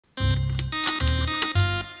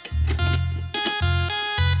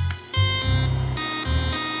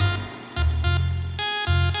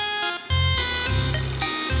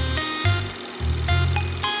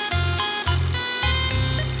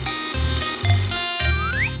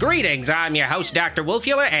Greetings, I'm your host, Dr.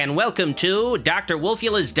 Wolfula, and welcome to Dr.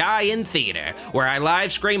 Wolfula's Die-In Theater, where I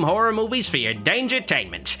live stream horror movies for your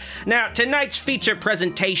dangertainment. Now, tonight's feature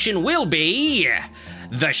presentation will be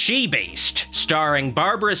The She-Beast, starring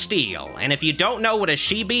Barbara Steele. And if you don't know what a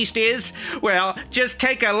she-beast is, well, just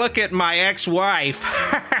take a look at my ex-wife.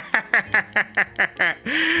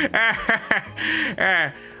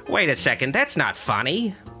 Wait a second, that's not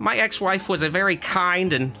funny. My ex-wife was a very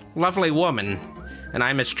kind and lovely woman, and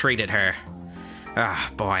I mistreated her. Ah,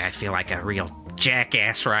 boy, I feel like a real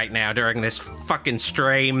jackass right now during this fucking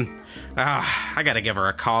stream. I gotta give her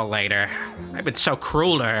a call later. I've been so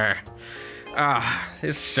cruel to her.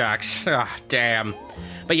 This sucks. Damn.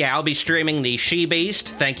 But yeah, I'll be streaming The She-Beast.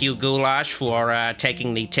 Thank you, Goulash, for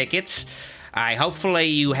taking the tickets. Hopefully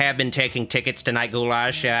you have been taking tickets tonight,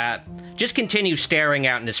 Goulash. Just continue staring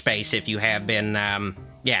out into space if you have been,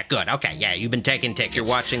 yeah, good. Okay, yeah, you've been taking tickets. You're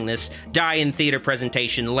watching this Die-In Theater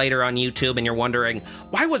presentation later on YouTube, and you're wondering,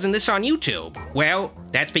 why wasn't this on YouTube? Well,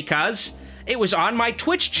 that's because it was on my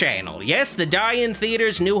Twitch channel. Yes, the Die-In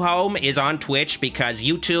Theater's new home is on Twitch because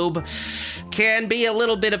YouTube can be a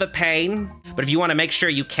little bit of a pain. But if you want to make sure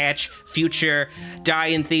you catch future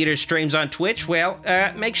Die-In Theater streams on Twitch, well,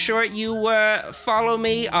 make sure you follow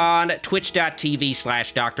me on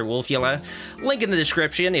twitch.tv/Dr. Wolfula. Link in the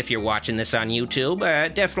description if you're watching this on YouTube.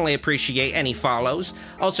 Definitely appreciate any follows.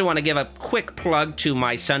 Also want to give a quick plug to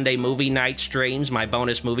my Sunday movie night streams, my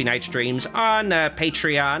bonus movie night streams on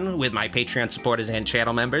Patreon with my Patreon supporters and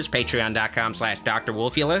channel members, patreon.com/Dr.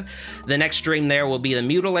 Wolfula. The next stream there will be The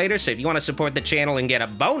Mutilator, so if you want to support the channel and get a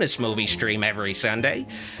bonus movie stream every Sunday,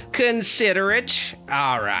 consider it.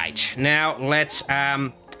 All right, now let's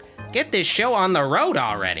get this show on the road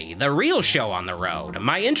already. The real show on the road.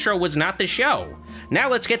 My intro was not the show. Now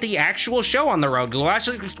let's get the actual show on the road, Goulash.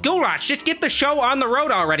 Goulash, just get the show on the road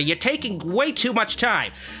already. You're taking way too much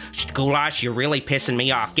time. Goulash, you're really pissing me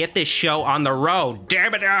off. Get this show on the road.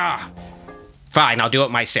 Damn it. Fine, I'll do it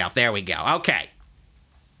myself. There we go. Okay.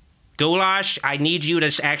 Goulash, I need you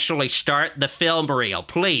to actually start the film reel,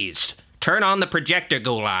 please. Turn on the projector,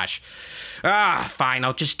 Goulash. Fine,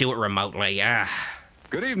 I'll just do it remotely.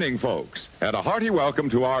 Good evening, folks, and a hearty welcome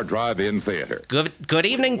to our drive-in theater. Good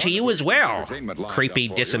evening to you as well, creepy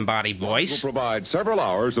disembodied voice. We'll provide several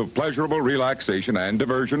hours of pleasurable relaxation and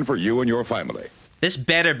diversion for you and your family. This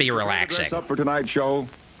better be relaxing. Dress up for tonight's show?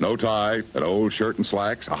 No tie, an old shirt and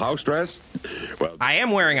slacks, a house dress? Well, I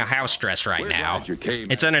am wearing a house dress right now.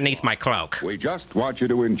 It's underneath my cloak. We just want you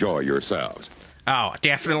to enjoy yourselves. Oh,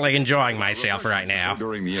 definitely enjoying myself right now.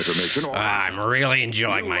 During the intermission, I'm really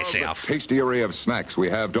enjoying myself. The tasty array of snacks we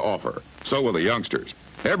have to offer. So will the youngsters.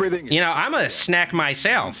 Everything. You know, I'm a snack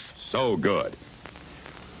myself. So good.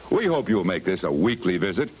 We hope you'll make this a weekly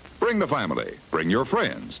visit. Bring the family. Bring your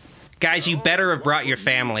friends. Guys, you better have brought your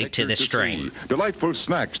family to this stream. Delightful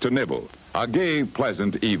snacks to nibble. A gay,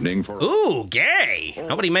 pleasant evening for... Ooh, gay!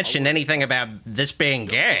 Nobody mentioned anything about this being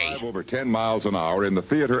gay. Drive over 10 miles an hour in the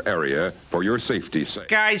theater area for your safety's sake.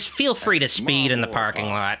 Guys, feel free to speed in the parking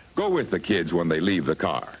lot. Go with the kids when they leave the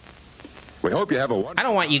car. We hope you have a wonderful... I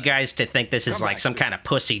don't want you guys to think this is like some kind of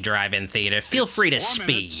pussy drive-in theater. Feel free to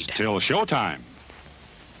speed. Till showtime.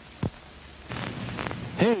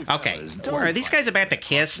 Okay, are these guys about to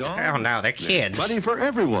kiss? Oh no, they're kids. Plenty for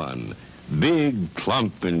everyone. Big,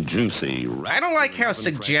 plump, and juicy. I don't like how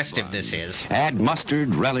suggestive this is. Add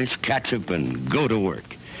mustard, relish, ketchup, and go to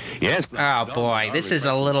work. Yes. Oh boy, this is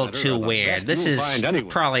a little too weird. This is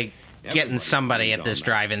probably getting somebody at this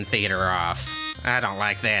drive-in theater off. I don't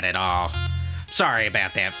like that at all. Sorry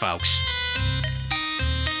about that, folks.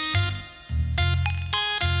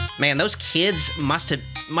 Man, those kids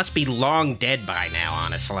must be long dead by now,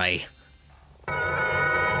 honestly.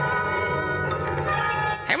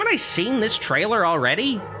 Haven't I seen this trailer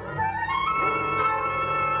already?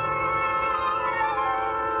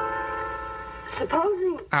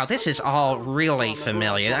 Supposing... Oh, this is all really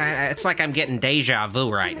familiar. It's like I'm getting deja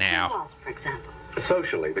vu right now. For example.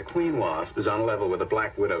 Socially, the queen wasp is on level with a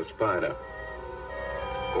black widow spider.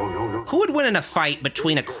 Oh, no. Who would win in a fight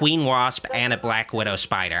between a queen wasp and a black widow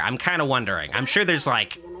spider? I'm kind of wondering. I'm sure there's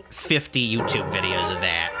like 50 YouTube videos of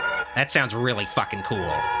that. That sounds really fucking cool.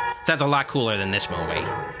 Sounds a lot cooler than this movie.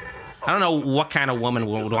 I don't know what kind of woman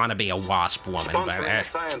would want to be a wasp woman, but... Sponsoring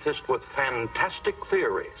a scientist with fantastic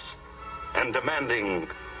theories and demanding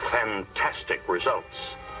fantastic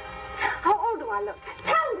results. How old do I look?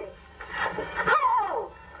 Tell me. How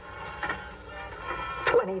old?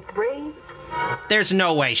 23? There's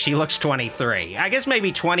no way she looks 23. I guess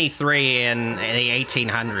maybe 23 in the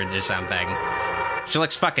 1800s or something. She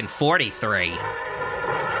looks fucking 43.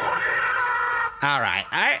 All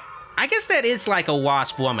right, I guess that is like a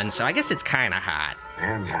wasp woman, so I guess it's kind of hot.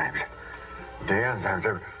 The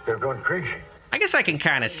enzymes, they're going crazy. I guess I can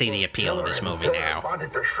kind of see the appeal of this movie now.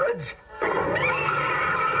 To shreds.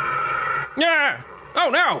 Yeah! Oh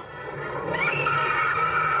no!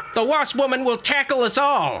 The wasp woman will tackle us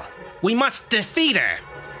all! We must defeat her!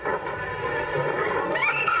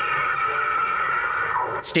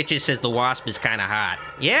 Stitches says the wasp is kind of hot.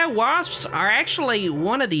 Yeah, wasps are actually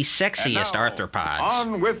one of the sexiest arthropods.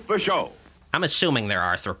 On with the show. I'm assuming they're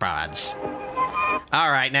arthropods.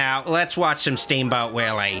 Alright, now, let's watch some Steamboat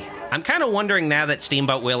Willie. I'm kind of wondering now that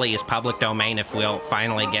Steamboat Willie is public domain if we'll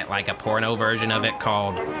finally get, like, a porno version of it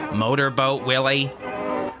called Motorboat Willie.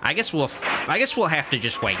 I guess we'll have to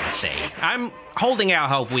just wait and see. I'm holding out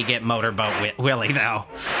hope we get Motorboat Willie, though.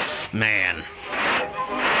 Man.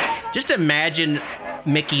 Just imagine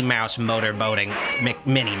Mickey Mouse motorboating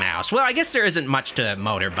Minnie Mouse. Well, I guess there isn't much to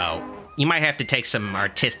motorboat. You might have to take some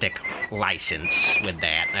artistic license with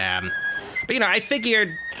that. But, you know, I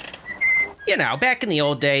figured, you know, back in the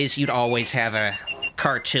old days, you'd always have a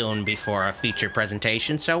cartoon before a feature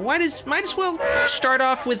presentation, so might as well start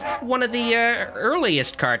off with one of the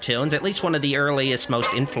earliest cartoons, at least one of the earliest,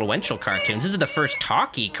 most influential cartoons. This is the first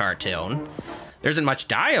talkie cartoon. There isn't much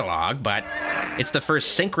dialogue, but it's the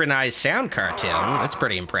first synchronized sound cartoon. That's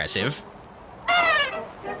pretty impressive.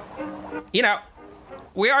 You know,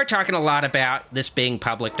 we are talking a lot about this being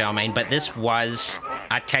public domain, but this was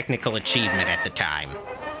a technical achievement at the time.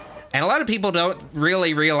 And a lot of people don't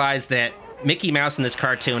really realize that Mickey Mouse in this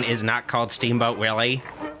cartoon is not called Steamboat Willie.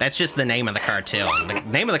 That's just the name of the cartoon. The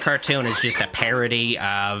name of the cartoon is just a parody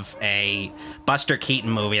of a Buster Keaton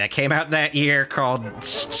movie that came out that year called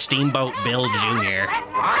Steamboat Bill Jr.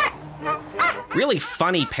 Really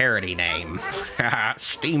funny parody name.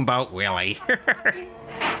 Steamboat Willie.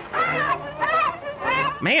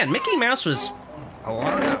 Man, Mickey Mouse was a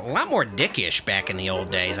lot more dickish back in the old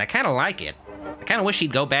days. I kind of like it. I kind of wish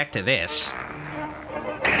he'd go back to this.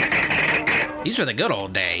 These were the good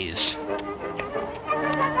old days.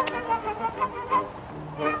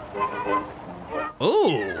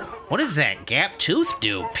 Ooh, what does that gap tooth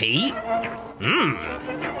do, Pete?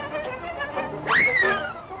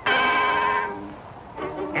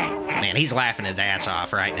 Man, he's laughing his ass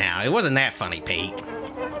off right now. It wasn't that funny, Pete.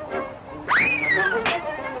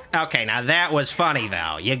 Okay, now that was funny,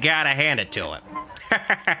 though. You gotta hand it to him.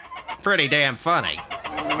 Pretty damn funny.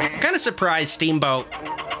 I'm kind of surprised Steamboat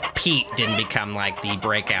Pete didn't become, like, the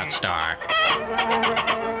breakout star.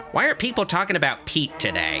 Why aren't people talking about Pete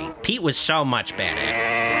today? Pete was so much better.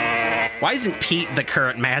 Why isn't Pete the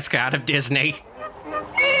current mascot of Disney?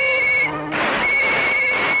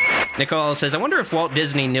 Nicole says, I wonder if Walt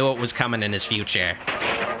Disney knew what was coming in his future.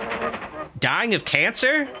 Dying of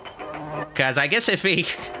cancer? Because I guess if he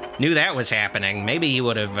knew that was happening, maybe he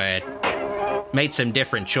would have made some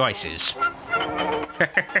different choices.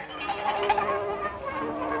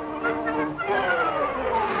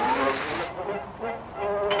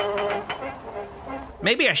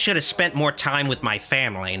 Maybe I should have spent more time with my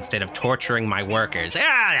family instead of torturing my workers.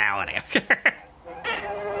 Ah, whatever.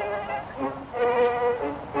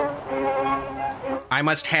 I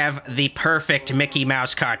must have the perfect Mickey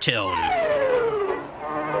Mouse cartoon.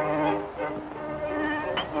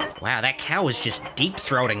 Wow, that cow was just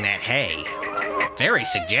deep-throating that hay. Very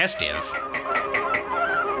suggestive.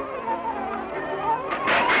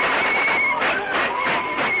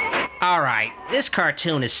 Alright, this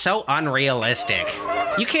cartoon is so unrealistic.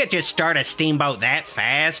 You can't just start a steamboat that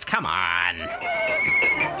fast. Come on.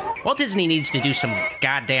 Walt Disney needs to do some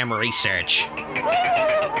goddamn research.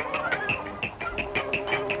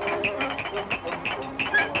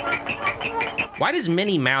 Why does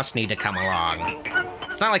Minnie Mouse need to come along?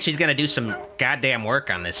 It's not like she's gonna do some goddamn work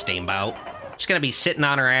on this steamboat. She's gonna be sitting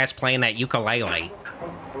on her ass playing that ukulele.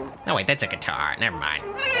 Oh wait, that's a guitar. Never mind.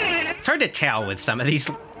 It's hard to tell with some of these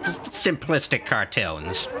simplistic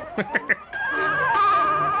cartoons.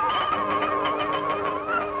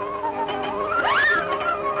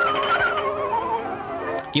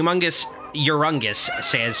 Urungus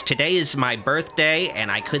says, today is my birthday, and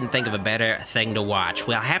I couldn't think of a better thing to watch.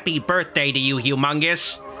 Well, happy birthday to you,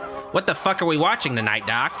 Humongous. What the fuck are we watching tonight,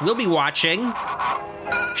 Doc? We'll be watching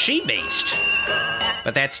She-Beast.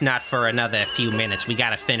 But that's not for another few minutes. We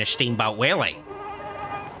gotta finish Steamboat Willie.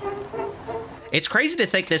 It's crazy to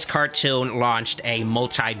think this cartoon launched a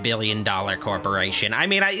multi-billion-dollar corporation. I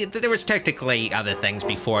mean, there was technically other things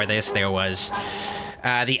before this. There was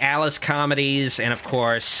the Alice comedies, and of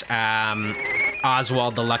course,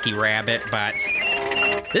 Oswald the Lucky Rabbit, but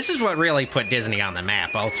this is what really put Disney on the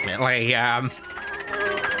map, ultimately. And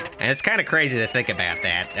it's kind of crazy to think about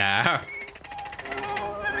that.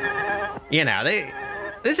 You know,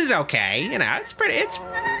 this is okay. You know, it's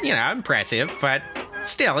you know, impressive, but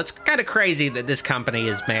still, it's kind of crazy that this company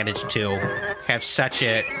has managed to have such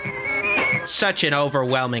an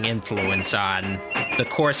overwhelming influence on the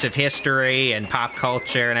course of history and pop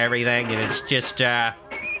culture and everything. And it's just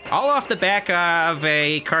all off the back of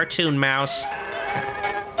a cartoon mouse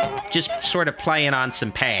just sort of playing on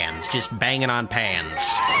some pans, just banging on pans.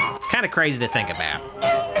 It's kind of crazy to think about.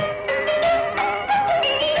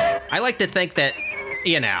 I like to think that,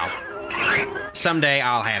 you know, someday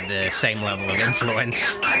I'll have the same level of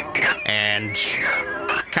influence and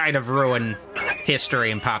kind of ruin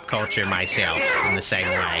history and pop culture myself in the same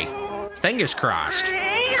way. Fingers crossed.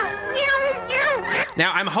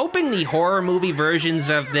 Now, I'm hoping the horror movie versions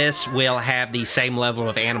of this will have the same level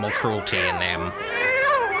of animal cruelty in them.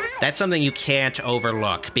 That's something you can't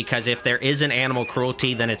overlook, because if there isn't animal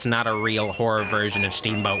cruelty, then it's not a real horror version of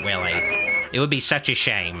Steamboat Willie. It would be such a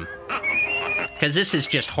shame. Because this is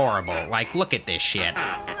just horrible. Like, look at this shit.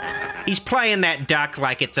 He's playing that duck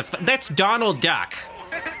like it's that's Donald Duck.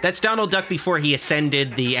 That's Donald Duck before he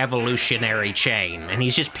ascended the evolutionary chain. And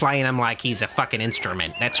he's just playing him like he's a fucking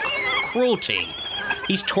instrument. That's cruelty.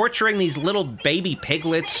 He's torturing these little baby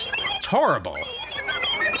piglets. It's horrible.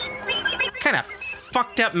 What kind of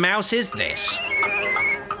fucked up mouse is this?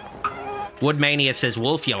 Woodmania says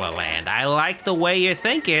Wolfula Land. I like the way you're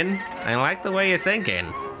thinking. I like the way you're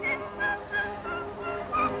thinking.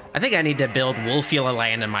 I think I need to build Wolfula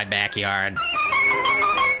Land in my backyard.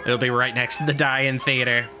 It'll be right next to the die-in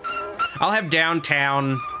theater. I'll have like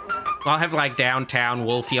downtown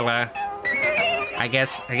Wolfula. I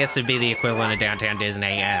guess it'd be the equivalent of downtown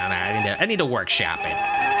Disney. I don't know. I need to workshop it.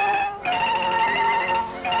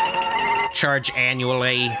 Charge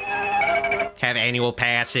annually. Have annual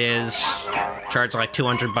passes. Charge like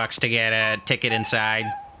 $200 to get a ticket inside.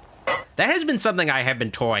 That has been something I have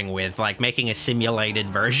been toying with, like making a simulated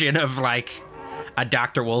version of like a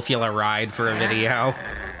Dr. Wolfula ride for a video.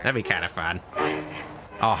 That'd be kind of fun.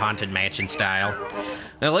 All Haunted Mansion style.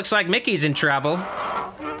 It looks like Mickey's in trouble.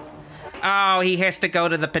 Oh, he has to go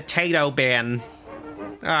to the potato bin.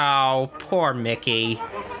 Oh, poor Mickey.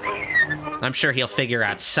 I'm sure he'll figure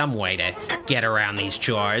out some way to get around these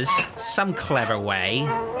chores. Some clever way.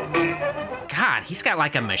 God, he's got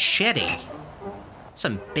like a machete.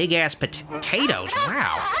 Some big-ass potatoes,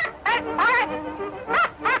 wow.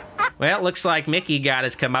 Well, looks like Mickey got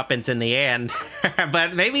his comeuppance in the end.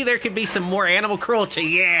 But maybe there could be some more animal cruelty,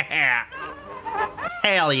 yeah!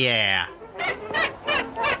 Hell yeah!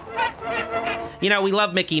 You know, we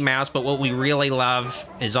love Mickey Mouse, but what we really love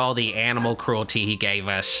is all the animal cruelty he gave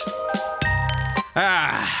us.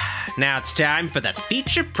 Now it's time for the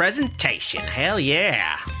feature presentation, hell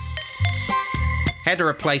yeah! Had to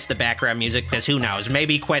replace the background music because who knows,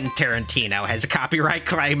 maybe Quentin Tarantino has a copyright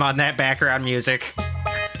claim on that background music.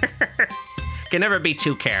 Can never be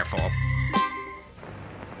too careful.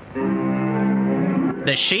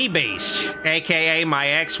 The she-beast, aka my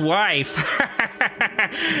ex-wife.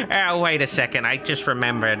 Oh, wait a second, I just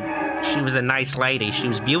remembered. She was a nice lady, she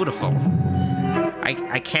was beautiful.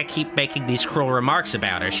 I can't keep making these cruel remarks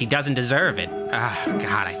about her. She doesn't deserve it. Oh,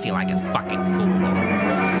 God, I feel like a fucking fool.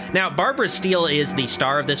 Now, Barbara Steele is the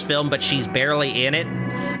star of this film, but she's barely in it.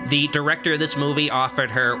 The director of this movie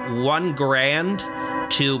offered her $1 grand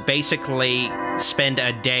to basically spend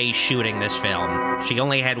a day shooting this film. She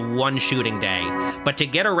only had one shooting day. But to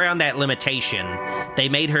get around that limitation, they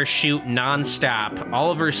made her shoot non-stop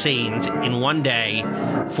all of her scenes in one day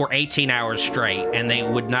for 18 hours straight, and they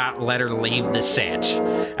would not let her leave the set.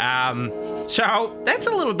 So that's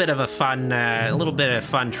a little bit of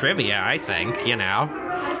fun trivia, I think, you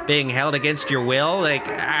know. Being held against your will, like,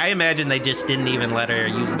 I imagine they just didn't even let her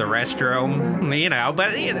use the restroom, you know,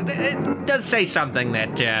 but it does say something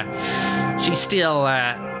that she still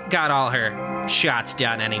got all her shots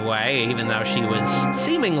done anyway, even though she was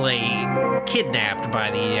seemingly kidnapped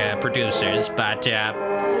by the producers, but,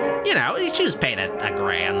 you know, she was paid a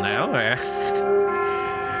grand, though.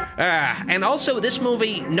 And also, this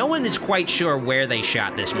movie, no one is quite sure where they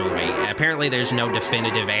shot this movie. Apparently, there's no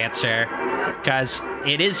definitive answer, because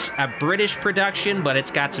it is a British production, but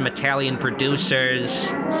it's got some Italian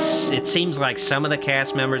producers. It seems like some of the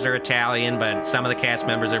cast members are Italian, but some of the cast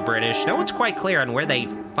members are British. No one's quite clear on where they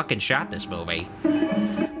fucking shot this movie.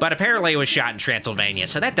 But apparently it was shot in Transylvania,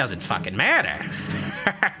 so that doesn't fucking matter.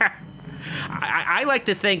 I like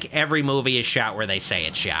to think every movie is shot where they say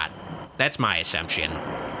it's shot. That's my assumption.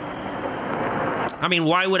 I mean,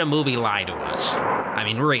 why would a movie lie to us? I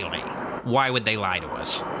mean, really, why would they lie to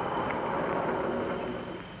us?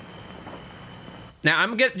 Now,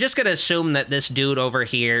 I'm just gonna assume that this dude over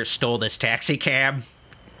here stole this taxi cab.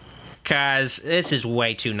 Because this is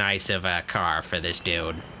way too nice of a car for this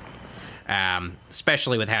dude.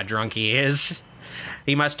 Especially with how drunk he is.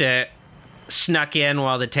 He must have snuck in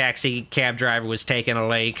while the taxi cab driver was taking a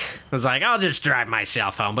leak. Was like, I'll just drive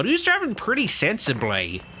myself home. But he was driving pretty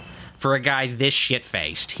sensibly for a guy this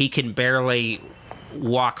shit-faced. He can barely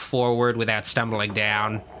walk forward without stumbling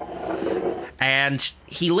down. And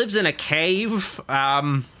he lives in a cave.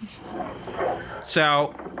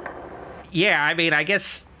 So, yeah, I mean, I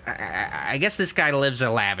guess this guy lives a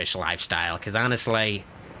lavish lifestyle. Because honestly,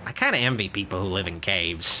 I kind of envy people who live in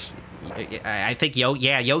caves. I think,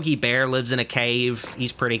 Yogi Bear lives in a cave.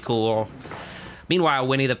 He's pretty cool. Meanwhile,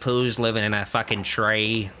 Winnie the Pooh's living in a fucking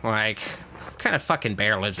tree. Like, what kind of fucking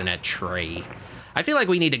bear lives in a tree? I feel like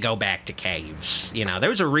we need to go back to caves. You know, there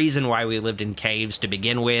was a reason why we lived in caves to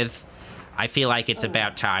begin with. I feel like it's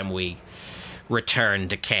about time we return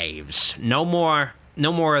to caves. No more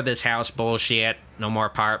of this house bullshit. No more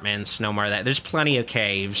apartments. No more of that. There's plenty of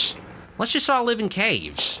caves. Let's just all live in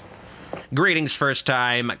caves. Greetings,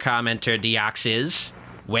 first-time commenter Deoxys.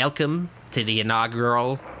 Welcome to the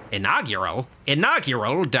inaugural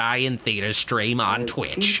Die-in Theater stream on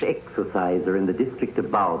Twitch. Chief exerciser in the district of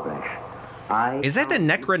Balbrash. Is that the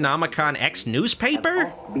Necronomicon X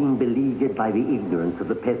newspaper? Being beleaguered by the ignorance of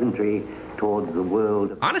the peasantry towards the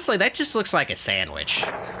world. Honestly, that just looks like a sandwich.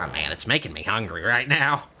 Oh man, it's making me hungry right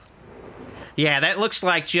now. Yeah, that looks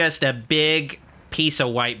like just a big piece of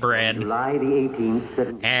white bread. July the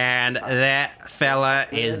 18th, and that fella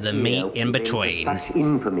is the meat in between. Such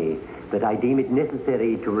infamy that I deem it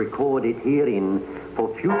necessary to record it herein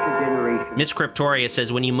for future generations. Miss Cryptoria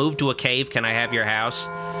says, when you move to a cave, can I have your house?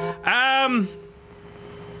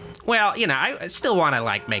 Well, you know, I still want to,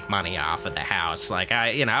 like, make money off of the house. Like,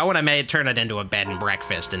 I want to turn it into a bed and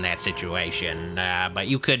breakfast in that situation. But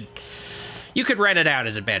you could rent it out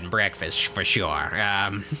as a bed and breakfast for sure.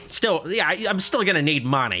 Still, yeah, I'm still gonna need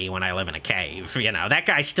money when I live in a cave. You know, that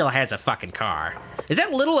guy still has a fucking car. Is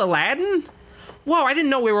that Little Aladdin? Whoa, I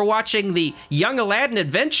didn't know we were watching the Young Aladdin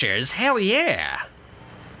Adventures. Hell yeah.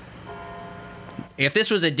 If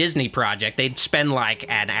this was a Disney project, they'd spend like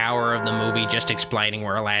an hour of the movie just explaining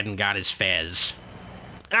where Aladdin got his fez.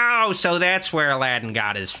 Oh, so that's where Aladdin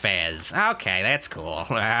got his fez. Okay, that's cool.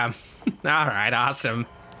 All right, awesome.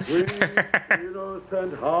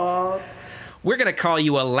 We're gonna call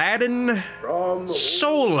you Aladdin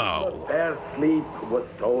Solo. Their sleep was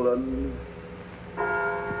stolen.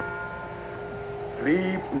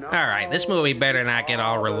 Alright, this movie better not get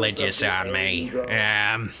all religious on me.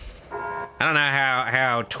 I don't know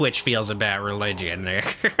how Twitch feels about religion.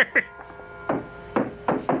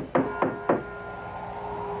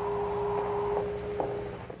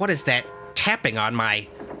 What is that tapping on my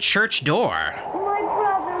church door? My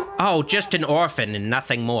brother. Oh, just an orphan and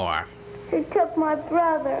nothing more. He took my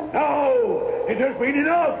brother. No! It has been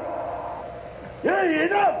enough! Yeah,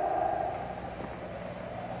 enough!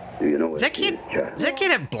 Do you know does that kid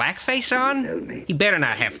have blackface on? He better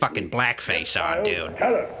not have fucking blackface on, dude.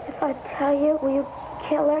 Tell her. If I tell you, will you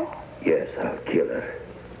kill her? Yes, I'll kill her.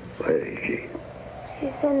 Where is she?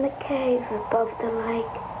 She's in the cave above the lake.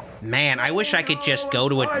 Man, I wish I could just go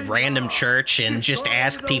to a random church and just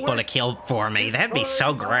ask people to kill for me. That'd be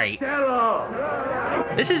so great.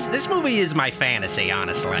 This movie is my fantasy,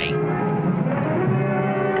 honestly.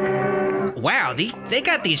 Wow, they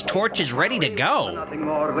got these torches ready to go.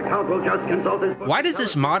 Why does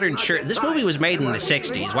this modern church... This movie was made in the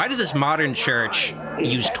 60s. Why does this modern church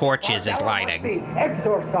use torches as lighting?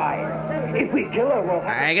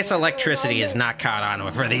 I guess electricity is not caught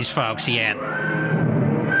on for these folks yet.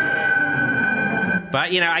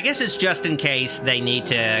 But, you know, I guess it's just in case they need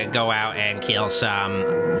to go out and kill some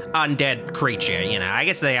undead creature, you know. I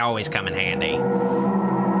guess they always come in handy.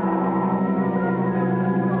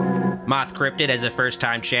 Moth Cryptid as a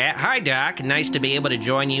first-time chat. Hi, Doc. Nice to be able to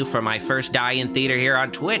join you for my first die-in theater here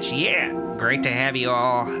on Twitch. Yeah, great to have you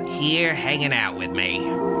all here hanging out with me.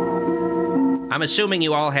 I'm assuming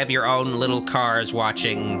you all have your own little cars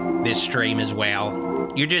watching this stream as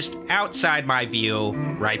well. You're just outside my view,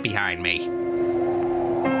 right behind me.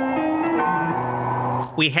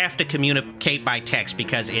 We have to communicate by text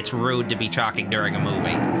because it's rude to be talking during a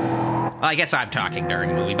movie. Well, I guess I'm talking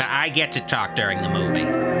during a movie, but I get to talk during the movie.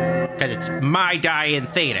 Because it's my die-in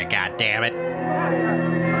theater, goddammit.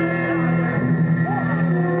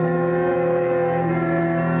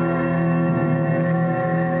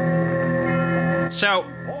 So,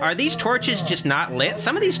 are these torches just not lit?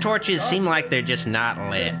 Some of these torches seem like they're just not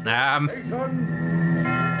lit.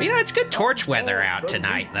 You know, it's good torch weather out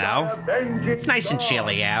tonight, though. It's nice and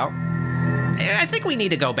chilly out. I think we need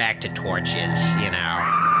to go back to torches, you know.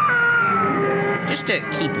 Just to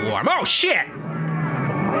keep warm. Oh, shit!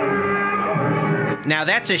 Now,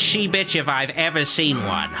 that's a she-bitch if I've ever seen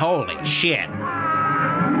one. Holy shit.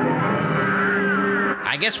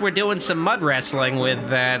 I guess we're doing some mud wrestling with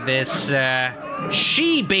this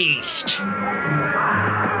she-beast.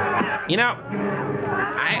 You know,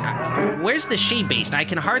 where's the she-beast? I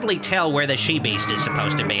can hardly tell where the she-beast is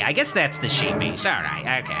supposed to be. I guess that's the she-beast. All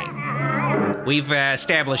right, okay. We've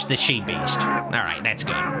established the she-beast. All right, that's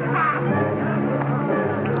good.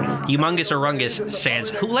 Humongous Orungus says,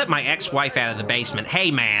 who let my ex-wife out of the basement?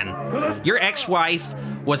 Hey, man, your ex-wife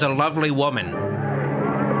was a lovely woman.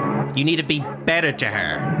 You need to be better to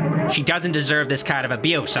her. She doesn't deserve this kind of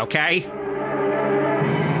abuse, okay?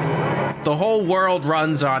 The whole world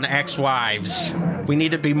runs on ex-wives. We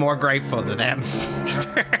need to be more grateful to them.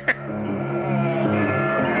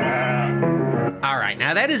 All right,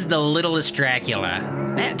 now that is the littlest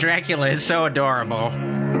Dracula. That Dracula is so adorable.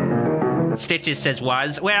 Stitches says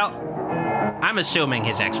was. Well, I'm assuming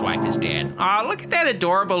his ex-wife is dead. Oh, look at that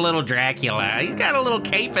adorable little Dracula. He's got a little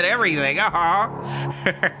cape and everything.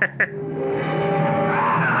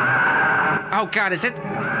 Oh, God, is it?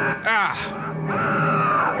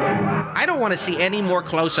 I don't want to see any more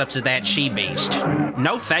close-ups of that she-beast.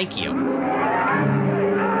 No, thank you.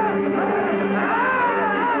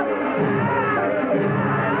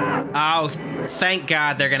 Oh, thank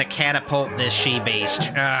God they're gonna catapult this she-beast.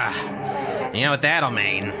 You know what that'll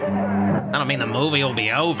mean? That'll mean the movie will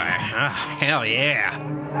be over. Hell yeah.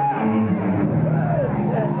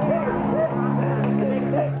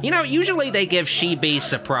 You know, usually they give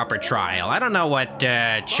she-beasts a proper trial. I don't know what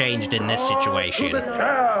changed in this situation.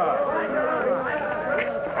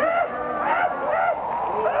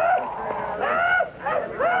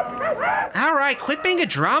 All right, quit being a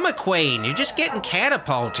drama queen. You're just getting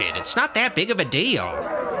catapulted. It's not that big of a deal.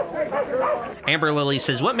 Amber Lily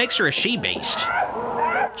says, what makes her a she-beast?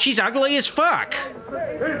 She's ugly as fuck.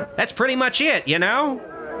 That's pretty much it, you know?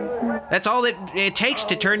 That's all that it takes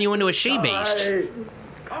to turn you into a she-beast.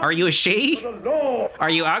 Are you a she? Are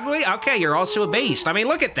you ugly? Okay, you're also a beast. I mean,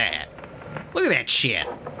 look at that. Look at that shit.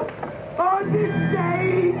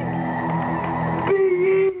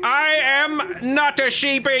 I am not a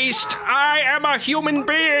she-beast. I am a human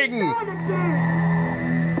being.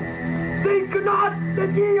 Think not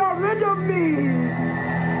that ye are rid of me,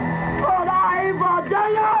 for I,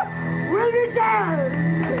 Vardella, will return.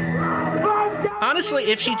 Honestly,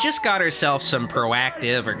 if she just got herself some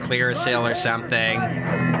Proactive or Clearasil or something,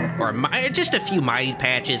 or just a few Mighty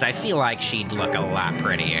Patches, I feel like she'd look a lot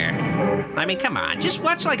prettier. I mean, come on, just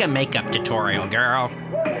watch like a makeup tutorial, girl.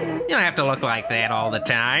 You don't have to look like that all the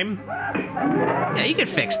time. Yeah, you could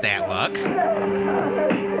fix that look.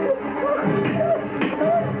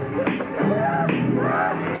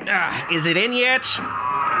 Is it in yet?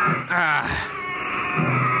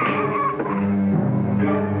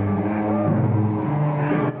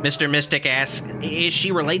 Mr. Mystic asks, is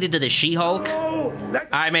she related to the She-Hulk?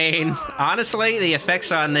 I mean, honestly, the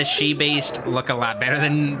effects on this she-beast look a lot better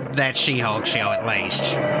than that She-Hulk show, at least.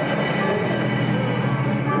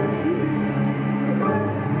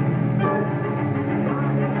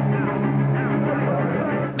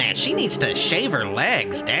 Man, she needs to shave her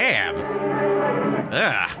legs, damn.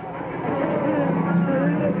 Ugh.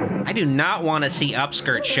 I do not want to see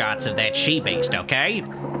upskirt shots of that she-beast, okay?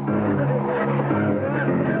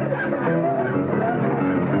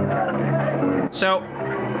 So,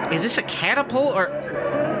 is this a catapult,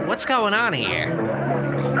 or what's going on here?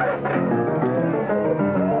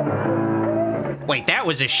 Wait, that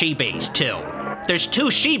was a she-beast, too. There's two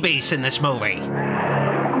she-beasts in this movie.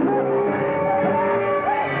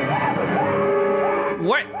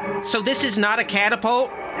 What? So this is not a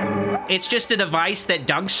catapult? It's just a device that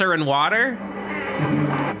dunks her in water?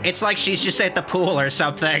 It's like she's just at the pool or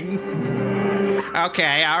something.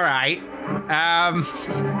 Okay, all right.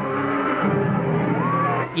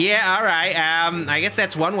 Yeah, all right. I guess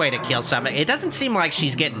that's one way to kill somebody. It doesn't seem like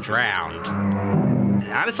she's getting drowned.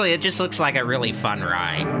 Honestly, it just looks like a really fun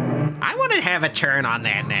ride. I want to have a turn on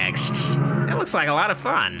that next. That looks like a lot of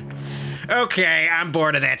fun. Okay, I'm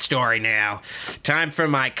bored of that story now. Time for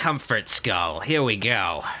my comfort skull. Here we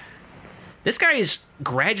go. This guy is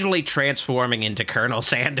gradually transforming into Colonel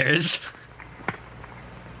Sanders.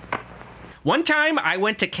 One time, I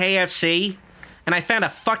went to KFC, and I found a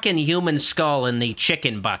fucking human skull in the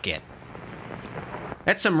chicken bucket.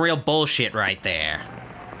 That's some real bullshit right there.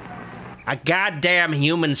 A goddamn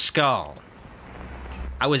human skull.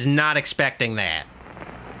 I was not expecting that.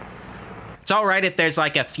 It's alright if there's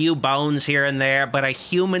like a few bones here and there, but a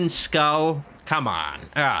human skull? Come on.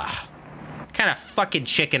 Ugh. What kind of fucking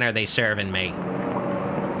chicken are they serving me?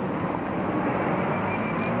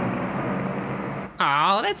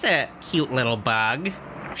 Oh, that's a cute little bug.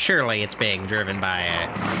 Surely it's being driven by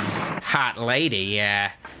a hot lady.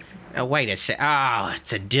 Oh, wait a sec. Oh,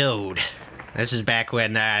 it's a dude. This is back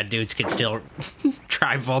when dudes could still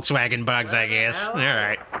drive Volkswagen bugs, I guess. All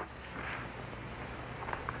right.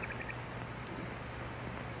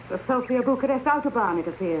 The Sofia Bucharest Autobahn, it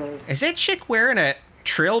appears. Is that chick wearing a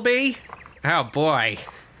trilby? Oh, boy.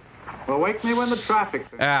 Well, wake me when the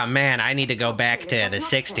traffic's in. Oh, man, I need to go back to the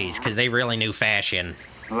 60s, because they really knew fashion.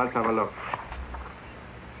 Well, let's have a look.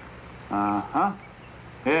 Uh-huh.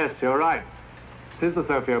 Yes, you're right. It is the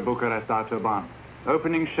Sofia Bucharest Autobahn.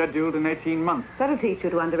 Opening scheduled in 18 months. That'll teach you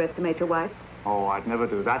to underestimate your wife. Oh, I'd never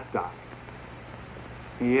do that stuff.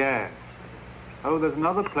 Yes. Oh, there's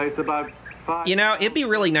another place about 5... You know, it'd be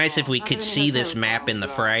really nice if we could see this map in the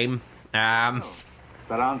frame. There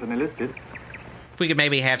aren't any listed. If we could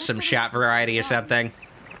maybe have some shot variety or something.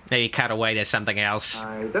 Maybe cut away to something else.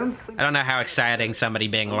 I don't know how exciting somebody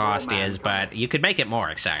being lost is, but you could make it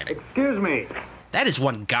more exciting. Excuse me. That is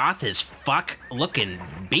one goth as fuck looking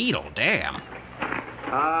beetle, damn.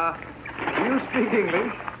 Do you speak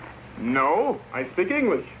English? No, I speak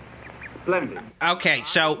English. Splendid. Okay,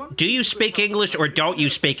 so, do you speak English or don't you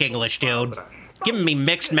speak English, dude? Giving me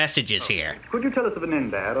mixed messages here. Could you tell us of an inn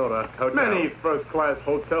there, or a hotel? Many first-class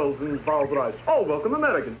hotels in Valdez. All welcome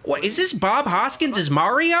Americans. What, is this Bob Hoskins as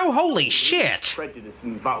Mario? Holy shit! Prejudice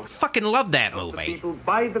in Valdez. Fucking love that movie. People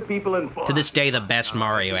by the people and for. To this day, the best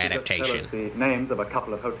Mario adaptation. Tell us the names of a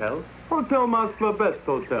couple of hotels. Hotel Moskva Best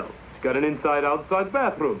Hotel. It's got an inside-outside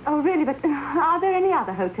bathroom. Oh, really? But are there any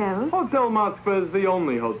other hotels? Hotel Moskva is the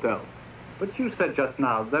only hotel. But you said just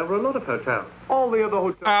now there were a lot of hotels. All the other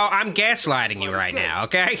hotels... Oh, I'm gaslighting you right now,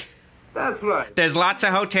 okay? That's right. There's lots of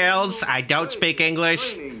hotels. I don't speak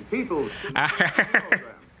English. People.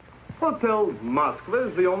 Hotel Moskva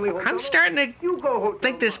is the only hotel... I'm starting to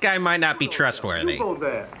think this guy might not be trustworthy. You go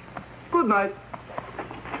there. Good night.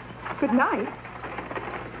 Good night.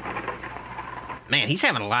 Man, he's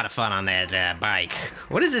having a lot of fun on that bike.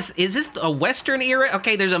 What is this? Is this a Western era?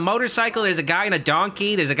 Okay, there's a motorcycle, there's a guy on a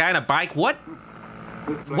donkey, there's a guy on a bike. What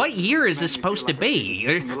year is this supposed to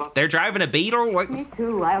be? They're driving a Beetle? What? Me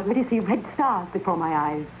too. I already see red stars before my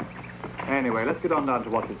eyes. Anyway, let's get on down to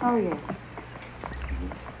what is... Oh, yes.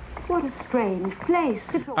 What a strange place.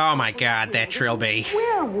 Oh, my God, that trilby.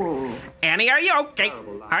 Werewolf. Annie, are you okay?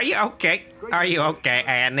 Are you okay? Are you okay,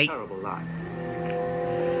 Annie? Terrible lie.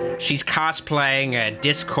 She's cosplaying a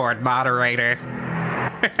Discord moderator.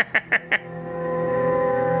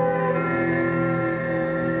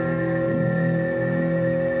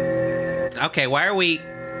 Okay, why are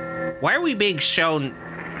we being shown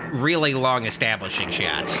really long establishing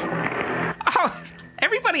shots? Oh,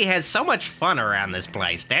 everybody has so much fun around this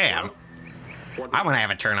place, damn. I want to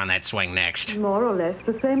have a turn on that swing next. More or less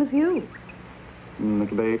the same as you. It'll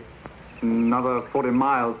be another 40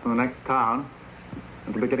 miles to the next town.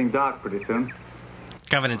 It'll be getting dark pretty soon.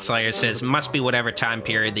 Covenant Slayer says, must be whatever time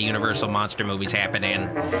period the Universal Monster movies happen in.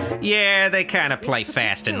 Yeah, they kind of play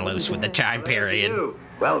fast and loose with the time period.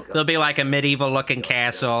 There'll be like a medieval-looking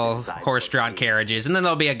castle, horse-drawn carriages, and then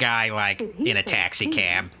there'll be a guy, like, in a taxi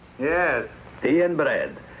cab. Yes. Tea and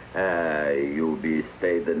bread. You be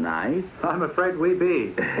stay the night? I'm afraid we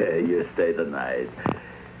be. You stay the night.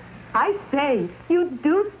 I say, you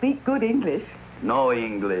do speak good English. No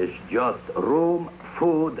English, just room,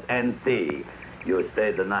 food, and tea. You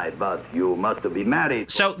stay the night, but you must be married.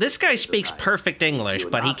 So this guy speaks perfect English,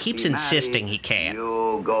 but he keeps insisting he can't.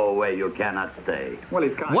 You go away, you cannot stay. Well,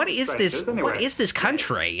 what is this? Anyway. What is this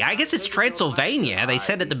country? I guess it's Transylvania. They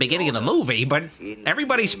said at the beginning of the movie, but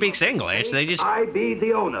everybody speaks English. They just... I be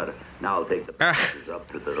the owner. Now take the passengers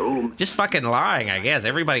up to the room. Just fucking lying, I guess.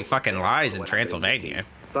 Everybody fucking lies in Transylvania.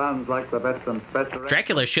 Sounds like the best and best.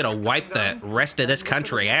 Dracula should have wiped the rest of this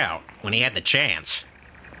country out when he had the chance.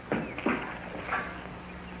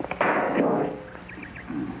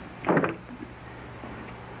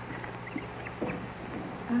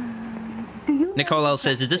 Nicole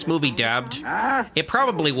says, is this movie dubbed? It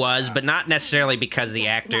probably was, but not necessarily because the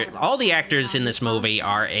actor... All the actors in this movie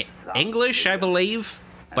are English, I believe.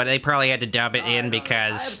 But they probably had to dub it in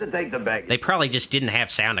because they probably just didn't have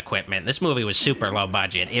sound equipment. This movie was super low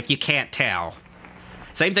budget, if you can't tell.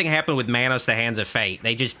 Same thing happened with Manos, The Hands of Fate.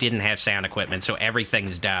 They just didn't have sound equipment, so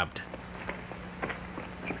everything's dubbed.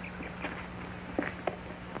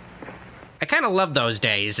 I kind of love those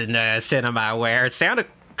days in cinema where sound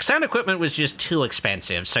equipment was just too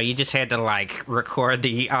expensive, so you just had to, like, record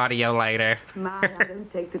the audio later. My, I don't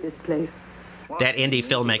take to this place. That indie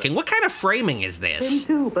filmmaking. What kind of framing is this? Him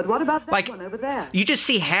too, but what about that like, one over there? You just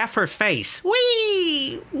see half her face.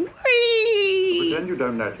 Whee! Whee! Pretend you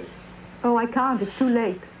don't notice. Oh, I can't. It's too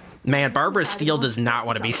late. Man, Barbara Steele does not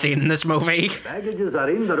want to be seen in this movie. Baggages are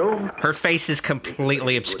in the room. Her face is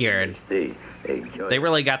completely obscured. They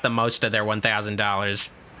really got the most of their $1,000.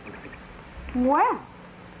 Well.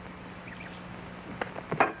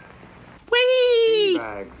 Whee!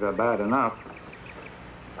 Bags are bad enough.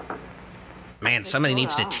 Man, somebody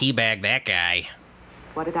needs to teabag that guy.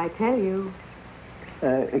 What did I tell you?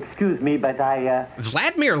 Excuse me, but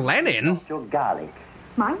Vladimir Lenin? your garlic.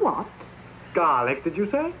 My what? Garlic, did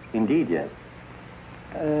you say? Indeed, yes.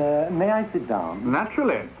 May I sit down?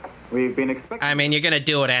 Naturally. We've been expecting... I mean, you're gonna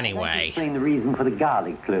do it I'd like to anyway. explain the reason for the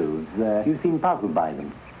garlic clothes. You seem puzzled by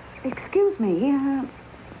them. Excuse me,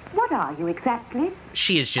 what are you exactly?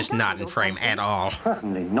 She is just not in frame at all.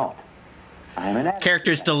 Certainly not. I'm an actor.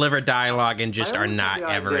 Characters deliver dialogue and just I are always not had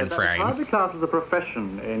the ever idea in that frame. hardly class as a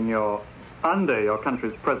profession under your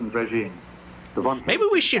country's present regime. Maybe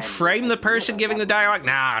we should frame the person giving the dialogue?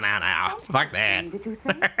 No. Fuck that. Did you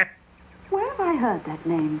say? Where have I heard that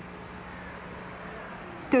name?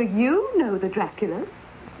 Do you know the Draculas?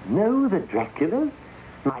 No, the Draculas?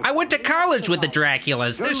 I went to college with the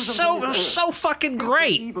Draculas. They're so fucking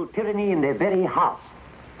great. Evil tyranny in their very heart.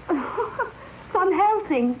 Van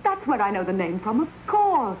Helsing. That's where I know the name from, of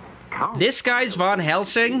course. This guy's Von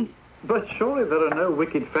Helsing? But surely there are no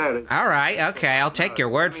wicked fairies. All right, okay, I'll take your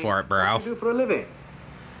word for it, bro. What do you do for a living?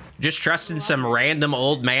 Just trusting some random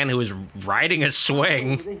old man who is riding a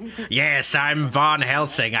swing. Yes, I'm Von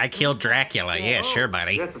Helsing. I killed Dracula. Yeah, sure,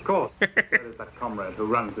 buddy. Yes, of course. There is that comrade who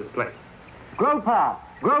runs this place. Groper!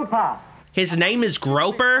 Groper! His name is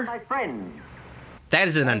Groper? My friend. That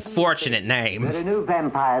is an unfortunate name. There are no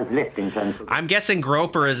vampires left in Transylvania. I'm guessing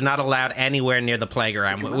Groper is not allowed anywhere near the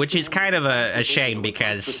playground, which is kind of a shame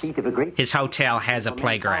because his hotel has a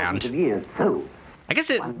playground. I guess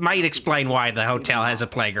it might explain why the hotel has a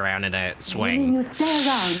playground and a swing.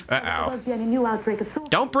 Uh-oh.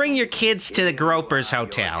 Don't bring your kids to the Groper's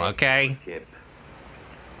hotel, okay?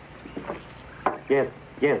 Yes,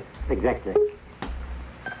 exactly.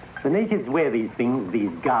 The natives wear these things,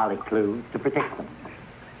 these garlic clothes, to protect them.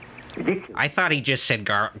 Ridiculous. I thought he just said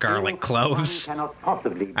garlic cloves.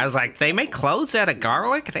 I was like, they make clothes out of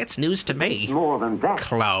garlic? That's news to me. More than that,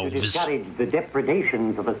 cloves. To discourage the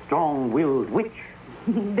depredations of a strong-willed witch.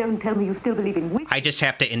 Don't tell me you still believe in witches. I just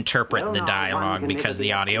have to interpret the dialogue because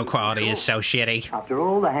the audio quality is so shitty. After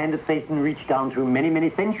all, the hand of Satan reached down through many, many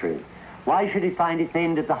centuries. Why should it find its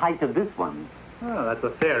end at the height of this one? Oh, that's a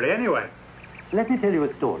theory anyway. Let me tell you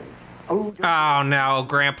a story. Oh no,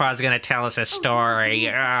 Grandpa's gonna tell us a story.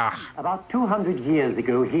 Ugh. About 200 years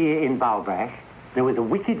ago, here in Balbrash, there was a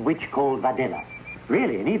wicked witch called Vadella.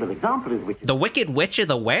 Really, an evil example of witches. The Wicked Witch of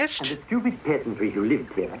the West? And the stupid peasantry who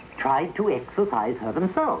lived here tried to exorcise her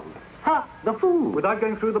themselves. Ha! The fool! Without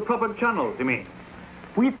going through the proper channels, you mean?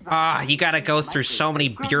 You gotta go through so many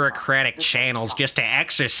bureaucratic channels just to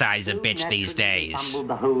exercise a bitch these days.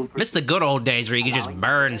 Miss the good old days where you could just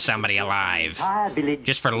burn somebody alive.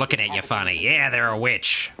 Just for looking at you funny. Yeah, they're a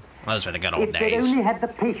witch. Those were the good old If they days. only had the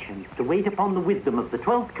patience to wait upon the wisdom of the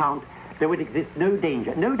 12th count, there would exist no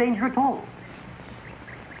danger. No danger at all.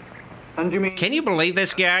 And you mean... Can you believe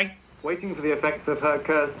this guy? Waiting for the effects of her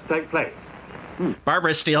curse to take place.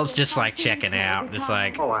 Barbara Steele's just like checking out. Just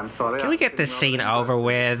like, oh, I'm sorry. Can we get this scene over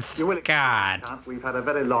with? God. We've had a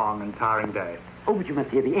very long and tiring day. Oh, but you must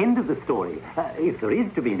hear the end of the story, if there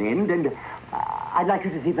is to be an end, and I'd like you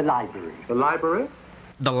to see the library. The library?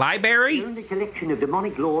 The library? The only collection of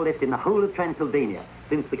demonic lore left in the whole of Transylvania,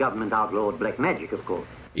 since the government outlawed black magic, of course.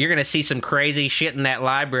 You're gonna see some crazy shit in that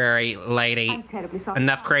library, lady.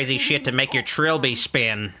 Enough crazy shit to make your trilby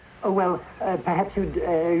spin. Oh, well, perhaps you'd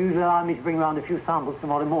allow me to bring round a few samples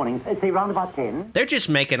tomorrow morning. Say round about 10. They're just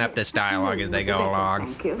making up this dialogue as they go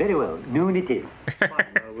along. Very well. Noon it is. Fine,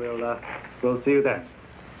 we'll see you then.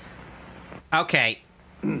 Okay.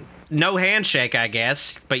 No handshake, I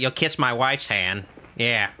guess, but you'll kiss my wife's hand.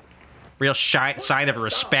 Yeah. Real sign of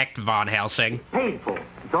respect, Von Helsing. Paid for.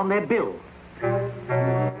 It's on their bill.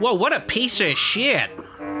 Whoa, what a piece of shit.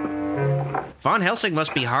 Von Helsing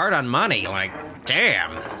must be hard on money. Like,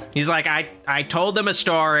 damn. He's like, I told them a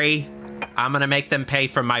story. I'm gonna make them pay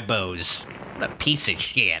for my booze. The piece of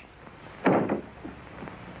shit.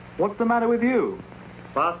 What's the matter with you?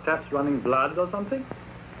 Fast taps running blood or something?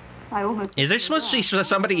 Is there supposed to be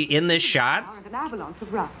somebody in this shot?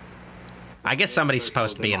 I guess somebody's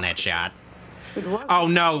supposed to be in that shot. Oh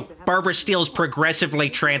no, Barbara Steele's progressively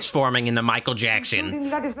transforming into Michael Jackson.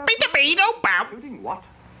 What?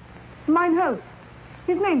 Mine host.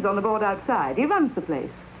 His name's on the board outside. He runs the place.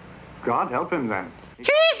 God help him then.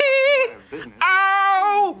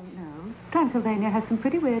 Oh! No. Transylvania has some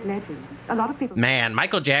pretty weird legends. A lot of people... Man,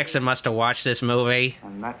 Michael Jackson must have watched this movie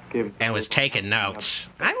and was taking notes.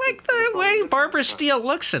 I like the way Barbara Steele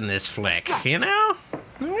looks in this flick, you know?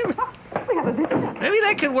 We have a visitor. Maybe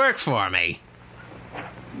that could work for me.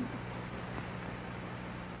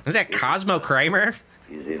 Is that Cosmo Kramer?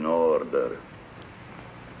 Is in order.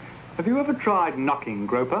 Have you ever tried knocking,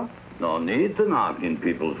 Groper? No need to knock in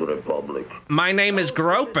People's Republic. My name is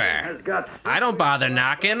Groper. I don't bother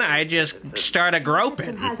knocking, I just start a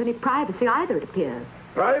groping. Has any privacy either, it appears.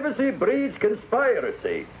 Privacy breeds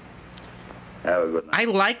conspiracy. Have a good night. I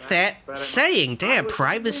like that saying. Damn,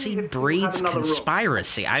 privacy breeds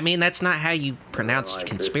conspiracy. I mean, that's not how you pronounce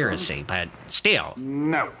conspiracy, but still.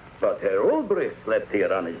 No. But Herr Ulbricht slept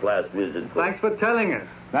here on his last visit. Thanks for telling us.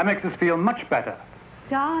 That makes us feel much better.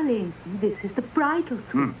 Darling, this is the bridal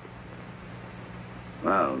suite.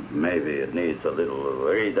 Well, maybe it needs a little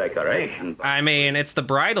redecoration. I mean, it's the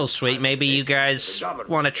bridal suite. Maybe you guys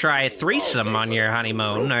want to try a threesome on your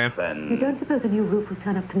honeymoon. You don't suppose a new roof will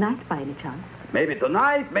turn up tonight by any chance? Maybe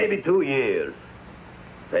tonight, maybe 2 years.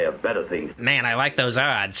 They have better things. Man, I like those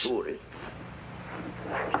odds.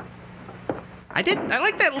 I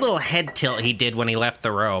like that little head tilt he did when he left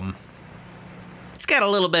the room. He's got a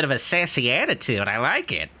little bit of a sassy attitude. I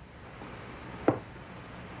like it.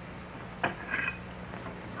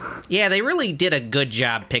 Yeah, they really did a good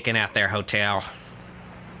job picking out their hotel.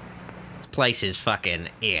 This place is fucking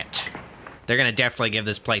it. They're gonna definitely give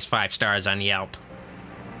this place 5 stars on Yelp.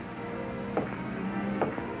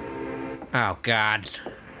 Oh, God.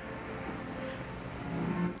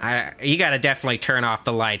 You gotta definitely turn off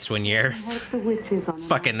the lights when you're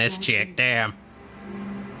fucking this chick, damn.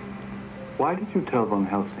 Why did you tell Von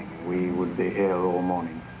Helsing we would be here all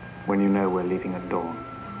morning, when you know we're leaving at dawn?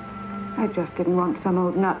 I just didn't want some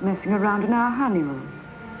old nut messing around in our honeymoon.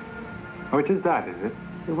 Oh, it is that, is it?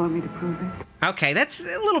 You want me to prove it? Okay, that's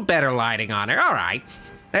a little better lighting on her. All right.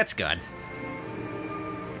 That's good.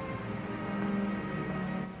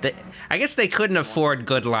 I guess they couldn't afford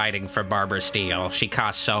good lighting for Barbara Steele. She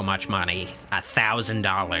cost so much money.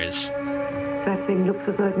 $1,000. That thing looks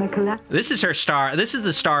as though it may collapse. This is her star. This is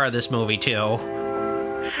the star of this movie, too.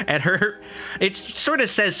 And it sort of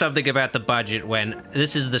says something about the budget when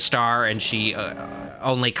this is the star and she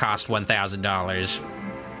only cost $1,000.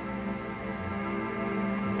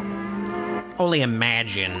 Only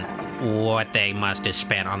imagine what they must have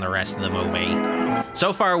spent on the rest of the movie.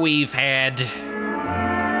 So far, we've had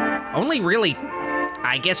only really,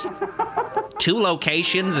 I guess, 2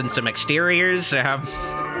 locations and some exteriors.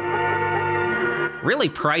 Really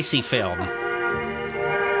pricey film.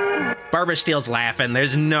 Barbara Steele's laughing.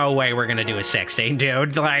 There's no way we're gonna do a sex scene,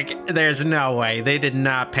 dude. Like, there's no way. They did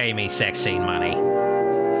not pay me sex scene money.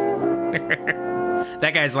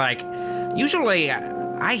 That guy's like, usually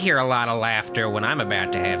I hear a lot of laughter when I'm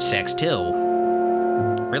about to have sex, too.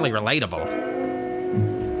 Really relatable.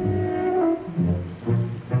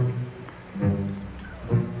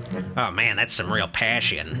 Oh, man, that's some real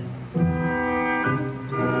passion.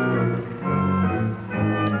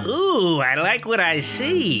 Ooh, I like what I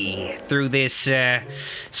see through this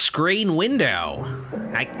screen window.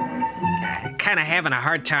 I kind of having a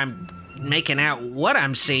hard time making out what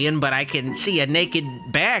I'm seeing, but I can see a naked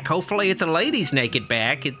back. Hopefully it's a lady's naked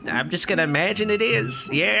back. I'm just gonna imagine it is.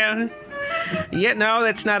 Yeah. Yeah, no,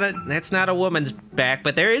 that's not a woman's back,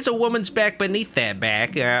 but there is a woman's back beneath that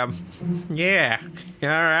back. Yeah. All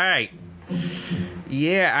right.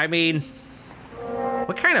 Yeah, I mean,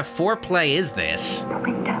 what kind of foreplay is this?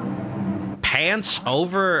 Pants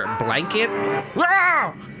over blanket?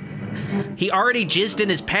 Wow! He already jizzed in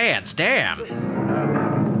his pants. Damn.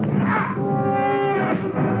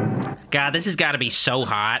 God, this has got to be so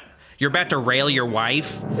hot. You're about to rail your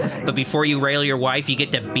wife, but before you rail your wife, you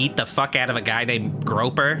get to beat the fuck out of a guy named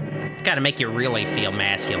Groper. It's got to make you really feel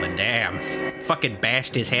masculine. Damn. Fucking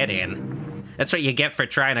bashed his head in. That's what you get for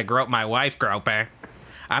trying to grope my wife, Groper.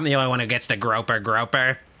 I'm the only one who gets to Groper.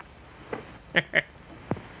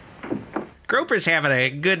 Groper's having a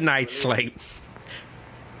good night's sleep.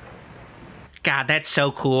 God, that's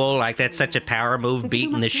so cool. Like, that's such a power move,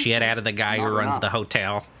 beating the shit out of the guy who runs the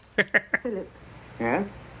hotel. Philip. Yes?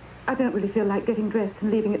 I don't really feel like getting dressed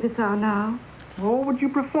and leaving at this hour now. What would you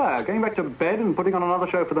prefer? Going back to bed and putting on another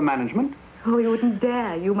show for the management? Oh, you wouldn't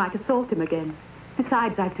dare. You might assault him again.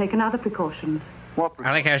 Besides, I've taken other precautions. What?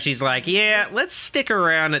 I like how she's like, yeah, let's stick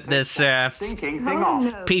around at this, Thing off.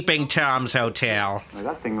 No. Peeping Tom's hotel. No,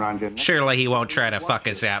 that thing round your neck. Surely he won't try to fuck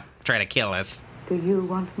us up, try to kill us. Do you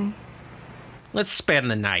want me? Let's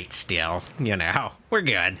spend the night still, you know. We're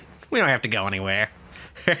good. We don't have to go anywhere.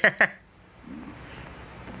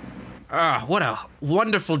 Oh, what a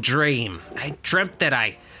wonderful dream. I dreamt that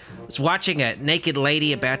I was watching a naked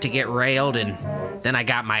lady about to get railed, and then I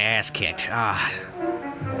got my ass kicked. Ah,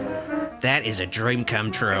 that is a dream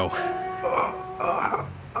come true.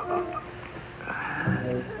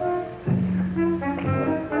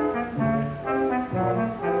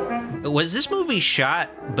 Was this movie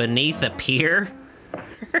shot beneath a pier?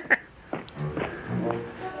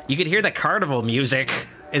 You could hear the carnival music.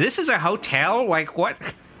 This is a hotel? Like, what?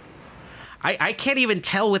 I can't even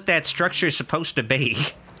tell what that structure is supposed to be.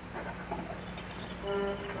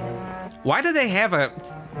 Why do they have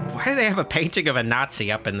a painting of a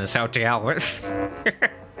Nazi up in this hotel?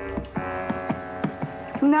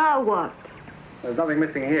 Now what? There's nothing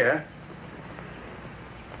missing here.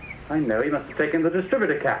 I know, he must have taken the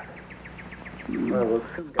distributor cap. Well, we'll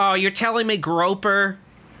soon get... Oh, you're telling me Groper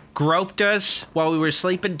groped us while we were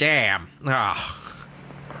sleeping? Damn. Oh.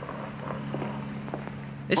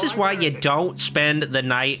 This is why you don't spend the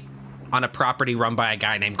night on a property run by a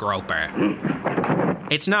guy named Groper.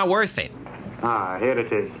 It's not worth it. Ah, here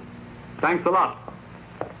it is. Thanks a lot.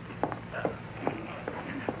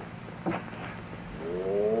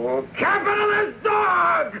 Oh, capitalist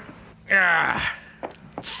dog! Ah,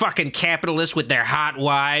 fucking capitalists with their hot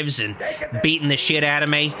wives and beating the shit out of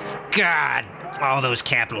me. God, all those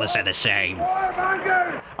capitalists are the same.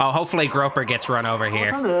 Oh, hopefully Groper gets run over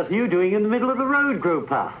here. What on earth are you doing in the middle of the road,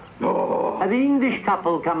 Groper? Oh. Have the English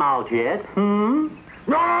couple come out yet? Hmm?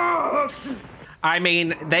 No! I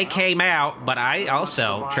mean, they came out, but I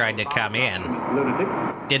also tried to come in. Lunatic.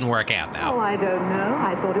 Didn't work out, Oh, though. I don't know.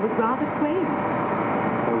 I thought it was rather quaint.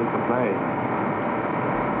 So was the play.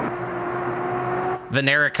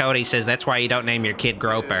 Venera Cody says that's why you don't name your kid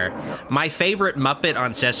Groper. My favorite Muppet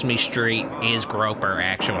on Sesame Street is Groper,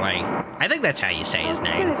 actually. I think that's how you say his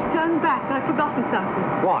name. Phyllis, turn back. I've forgotten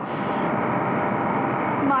something. What?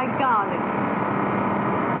 My garlic.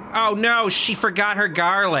 Oh, no, she forgot her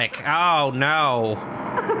garlic. Oh, no.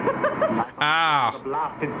 Oh,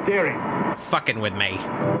 Blasted steering. fucking with me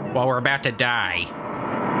while we're about to die.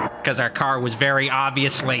 Because our car was very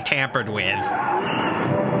obviously tampered with. I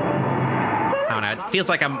don't know, it feels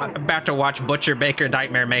like I'm about to watch Butcher Baker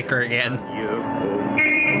Nightmare Maker again.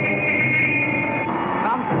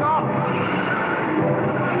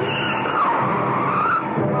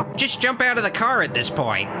 Just jump out of the car at this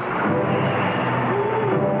point.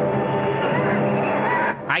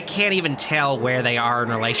 I can't even tell where they are in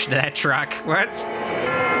relation to that truck. What?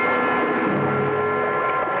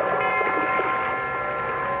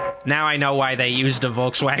 Now I know why they used a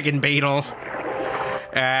Volkswagen Beetle.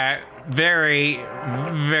 Very,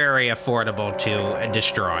 very affordable to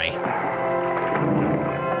destroy.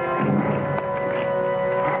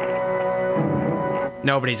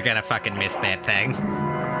 Nobody's gonna fucking miss that thing.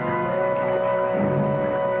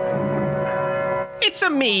 It's a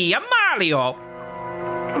me, a Mario.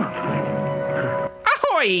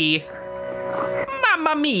 Ahoy!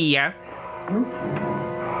 Mamma mia!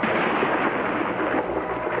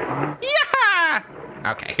 Yeah!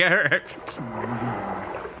 Okay.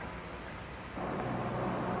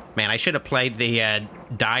 Man, I should have played the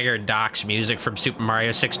Dire Docks music from Super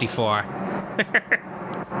Mario 64.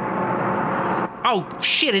 Oh,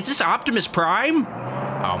 shit, is this Optimus Prime?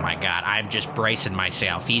 Oh my god, I'm just bracing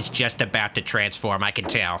myself. He's just about to transform, I can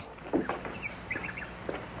tell.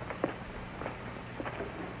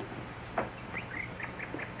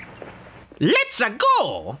 Let's-a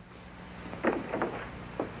go!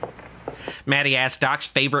 Maddie asked Doc's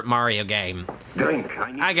favorite Mario game. Drink.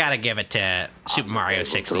 I gotta give it to Super Mario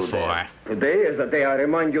 64. Today is the day I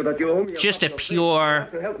remind you that you owe me. Just a pure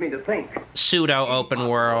to help me to think. pseudo open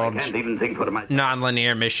world, Can't even think for myself.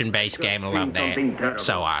 non-linear mission-based game. I love that.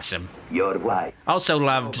 So awesome. Your wife. Also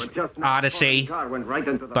loved Odyssey, Car went right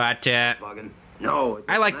into the... but No.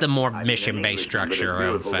 I like the more mission-based structure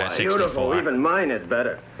of Beautiful. 64. Even mine is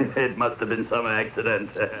better. It must have been some accident.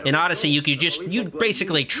 In Odyssey, you'd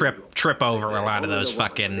basically trip over a lot of those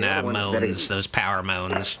fucking moons, those power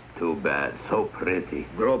moons. Too bad. So pretty.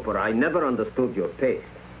 Groper, I never understood your taste.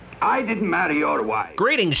 I didn't marry your wife.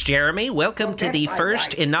 Greetings, Jeremy. Welcome to the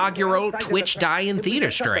first inaugural Twitch Die-In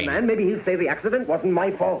Theater stream. Man, maybe he'll say the accident wasn't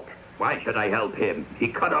my fault. Why should I help him? He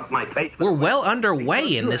cut off my face. We're well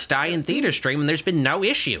underway in this Die-In Theater stream, and there's been no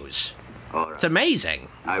issues. All right. It's amazing.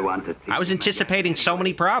 I want to see I was him anticipating again so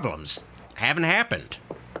many anyway. problems. Haven't happened.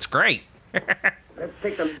 It's great. Let's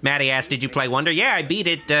take them. Maddie asked, did you play Wonder? Yeah, I beat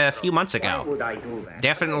it a few months Why ago. would I do that?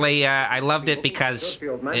 Definitely, I loved it because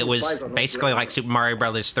it was basically like Super Mario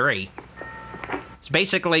Bros. 3. It's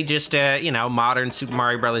basically just, modern Super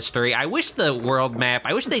Mario Bros. 3. I wish the world map,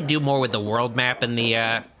 I wish they'd do more with the world map in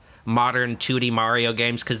the modern 2D Mario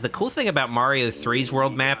games, because the cool thing about Mario 3's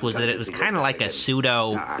world map was that it was kind of like a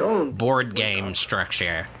pseudo board game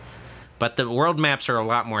structure. But the world maps are a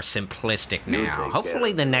lot more simplistic now.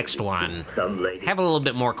 Hopefully the next one have a little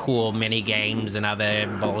bit more cool mini games and other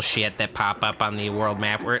bullshit that pop up on the world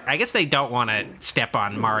map. Where I guess they don't want to step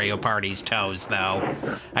on Mario Party's toes, though.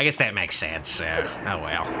 I guess that makes sense. Oh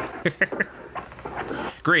well.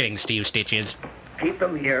 Greetings to you, Stitches. Keep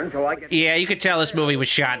them here until I get... Yeah, you could tell this movie was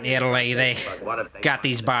shot in Italy. They got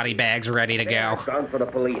these body bags ready to go. Gone for the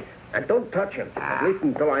police. And don't touch him, at least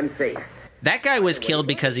until I'm safe. That guy was killed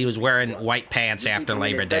because he was wearing white pants after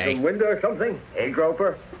Labor Day. Window or something? Hey,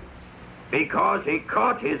 Groper? Because he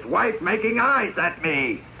caught his wife making eyes at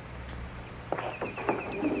me.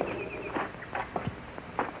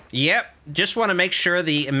 Yep, just want to make sure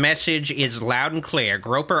the message is loud and clear.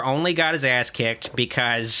 Groper only got his ass kicked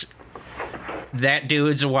because that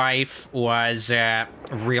dude's wife was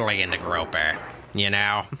really into Groper, you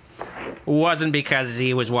know? Wasn't because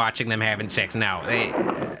he was watching them having sex. No,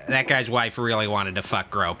 that guy's wife really wanted to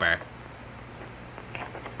fuck Groper.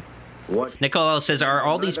 Nicolo says, are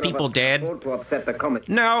all these people dead?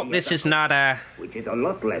 No, this is not a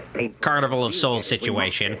Carnival of Souls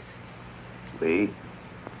situation. We.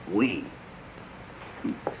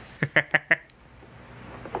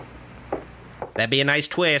 That'd be a nice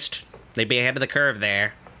twist. They'd be ahead of the curve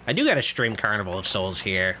there. I do gotta stream Carnival of Souls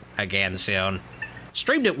here again soon.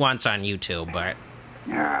 Streamed it once on YouTube, but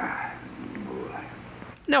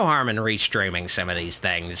no harm in restreaming some of these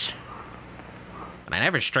things. And I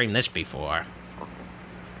never streamed this before.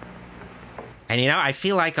 And you know, I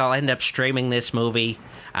feel like I'll end up streaming this movie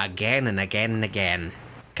again and again and again.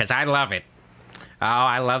 Because I love it. Oh,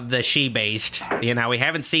 I love the she-beast. You know, we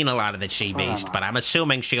haven't seen a lot of the she-beast, but I'm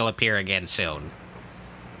assuming she'll appear again soon.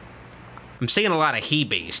 I'm seeing a lot of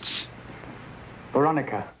he-beasts.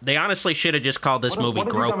 Veronica. They honestly should have just called this movie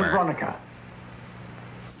Groper. Veronica?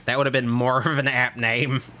 That would have been more of an apt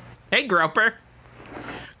name. Hey, Groper.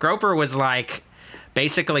 Groper was like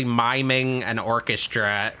basically miming an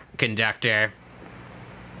orchestra conductor.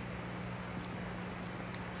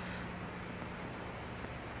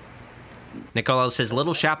 Nicolo says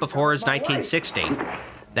Little Shop of Horrors 1960.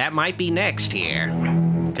 That might be next here,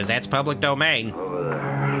 because that's public domain.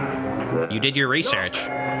 You did your research.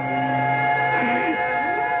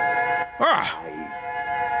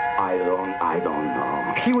 I don't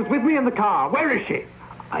know. She was with me in the car. Where is she?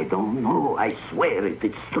 I don't know. I swear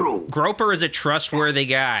it's true. Groper is a trustworthy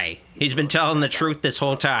guy. He's been telling the truth this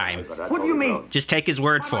whole time. What do you mean? Just take his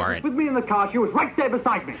word for it. With me in the car. She was right there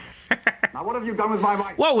beside me. Now, what have you done with my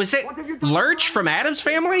wife? Whoa, is it Lurch from Addams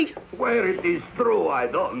Family? Where it is true, I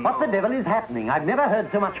don't know. What the devil is happening? I've never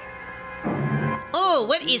heard so much. Oh,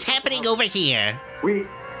 what is happening over here? We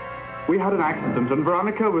had an accident and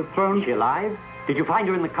Veronica was thrown... Is she alive? Did you find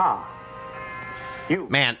her in the car? You.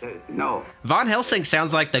 Man, no. Von Helsing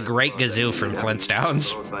sounds like the Great Gazoo from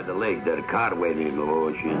Flintstones. By the lake, their car waiting.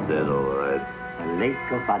 Oh, she's dead, all right. The Lake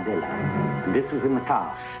of Adela. This was in the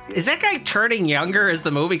car. Is that guy turning younger as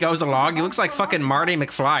the movie goes along? He looks like fucking Marty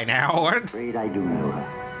McFly now. I'm afraid I do know her.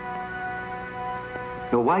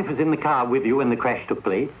 Your wife was in the car with you when the crash took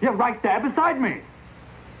place? You're right there beside me.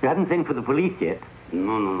 You haven't sent for the police yet?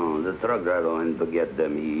 No. The truck driver went to get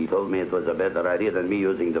them. He told me it was a better idea than me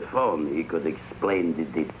using the phone. He could explain the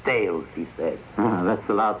details, he said. That's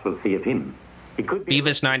the last we'll see of him. He could be...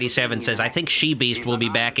 Beavis97 says, I think She-Beast will be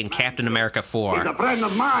back in Captain America 4. He's a friend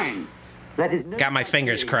of mine. That is Got my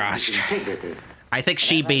fingers crossed. I think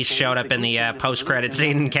She-Beast showed up in the post-credit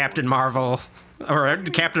scene in Captain Marvel, or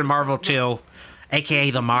Captain Marvel 2,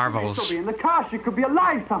 a.k.a. The Marvels. She could be in the car. She could be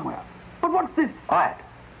alive somewhere. But what's this? Quiet.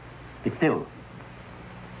 Be still.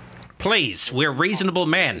 Please, we're reasonable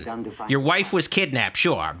men. Your wife was kidnapped,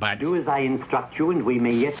 sure, but... Do as I instruct you, and we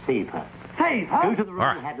may yet save her. Save her? Go to the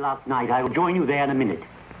room you had last night. I will join you there in a minute.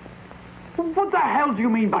 What the hell do you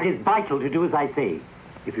mean by... It is vital to do as I say,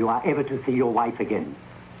 if you are ever to see your wife again.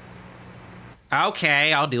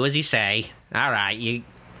 Okay, I'll do as you say. All right, you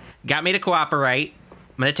got me to cooperate.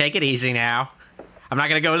 I'm gonna take it easy now. I'm not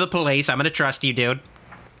gonna go to the police. I'm gonna trust you, dude.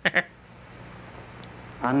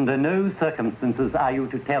 Under no circumstances are you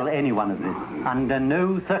to tell anyone of this. Under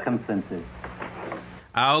no circumstances.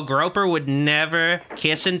 Oh, Groper would never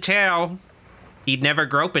kiss and tell. He'd never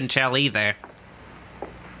grope and tell either.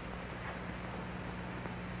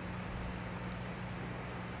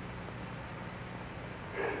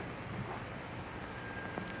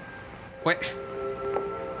 What?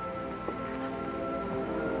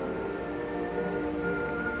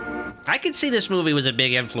 I could see this movie was a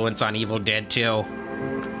big influence on Evil Dead 2.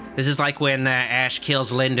 This is like when Ash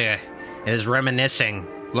kills Linda and is reminiscing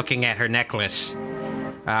looking at her necklace.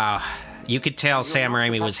 You could tell Sam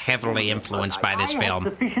Raimi was heavily influenced by this film. I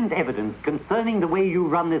have sufficient evidence concerning the way you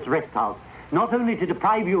run this rest house, not only to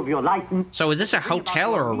deprive you of your license... So is this a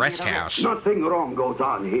hotel or a rest house? Nothing wrong goes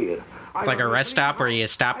on here. It's like a rest stop where you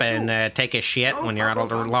stop and take a shit when you're on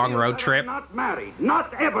a long road trip. Not married.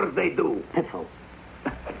 Not ever they do. Piffle.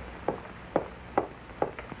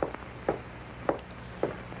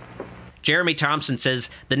 Jeremy Thompson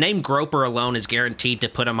says, the name Groper alone is guaranteed to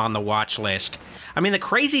put him on the watch list. I mean, the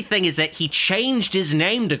crazy thing is that he changed his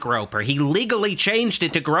name to Groper. He legally changed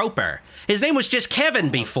it to Groper. His name was just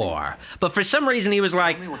Kevin before. But for some reason he was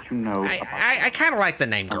like, I kind of like the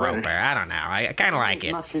name Groper. I don't know. I kind of like it.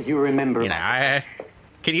 As much as you remember. You know,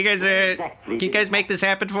 can you guys make this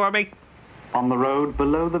happen for me? On the road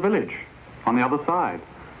below the village, on the other side.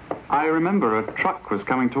 I remember a truck was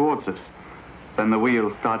coming towards us. Then the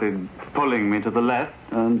wheel started pulling me to the left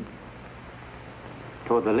and...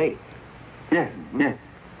 Toward the lake? Yes, yes.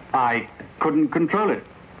 I couldn't control it.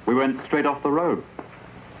 We went straight off the road.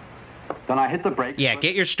 Then I hit the brake... Yeah,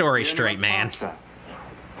 get your story straight, man. Faster.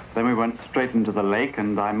 Then we went straight into the lake,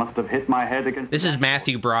 and I must have hit my head against... This is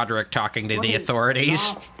Matthew Broderick talking to the authorities.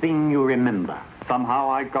 Last thing you remember? Somehow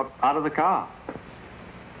I got out of the car.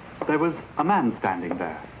 There was a man standing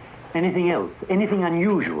there. Anything else? Anything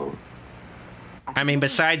unusual? I mean,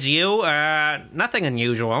 besides you, nothing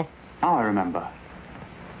unusual. Now I remember.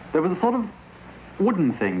 There was a sort of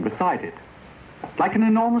wooden thing beside it, like an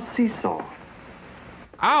enormous seesaw.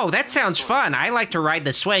 Oh, that sounds fun. I like to ride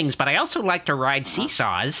the swings, but I also like to ride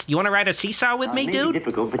seesaws. You want to ride a seesaw with me, dude?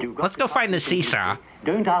 Difficult, but you've got Let's go find the seesaw.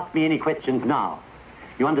 Don't ask me any questions now.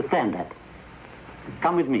 You understand that?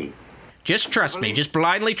 Come with me. Just trust me. Just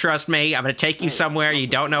blindly trust me. I'm going to take you somewhere. You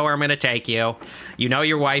don't know where I'm going to take you. You know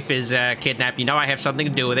your wife is kidnapped. You know I have something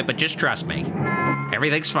to do with it, but just trust me.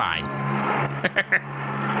 Everything's fine.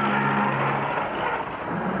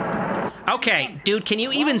 Okay, dude, can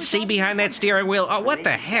you even see behind that steering wheel? Oh, what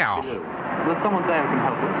the hell? There's someone there who can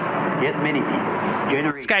help us. Yes, many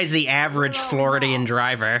people. This guy's the average Floridian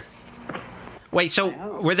driver. Wait, so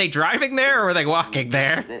were they driving there or were they walking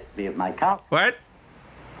there? What?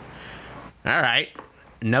 All right.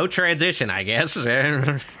 No transition, I guess.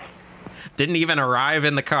 Didn't even arrive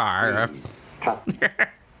in the car.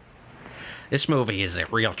 This movie is a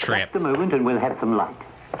real trip. Just a moment and we'll have some light.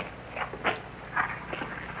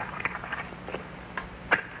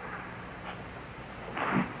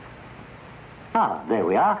 Ah, there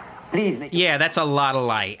we are. Please. Yeah, that's a lot of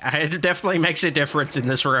light. It definitely makes a difference in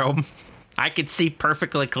this room. I can see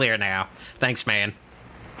perfectly clear now. Thanks, man.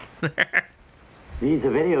 These are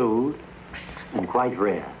very old and quite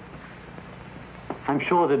rare. I'm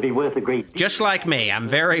sure they'd be worth a great deal. Just like me, I'm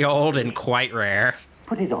very old and quite rare.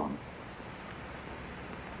 Put it on.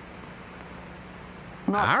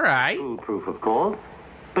 All right. Foolproof, of course,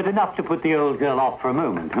 but enough to put the old girl off for a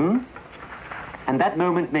moment, And that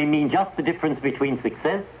moment may mean just the difference between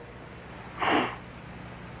success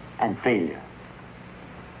and failure.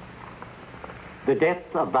 The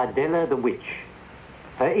death of Bardella the witch.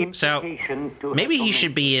 So, maybe he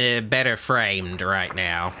should be better framed right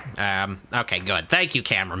now. Okay, good. Thank you,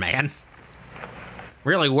 cameraman.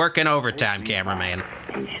 Really working overtime, cameraman.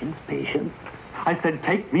 Patience, patience. I said,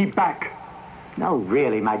 take me back. No,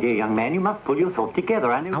 really, my dear young man, you must pull yourself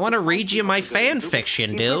together. I want to read you my fan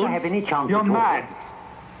fiction, dude. Have any chance You're mad.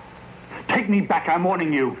 Take me back, I'm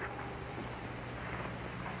warning you.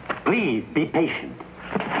 Please, be patient.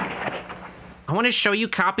 I want to show you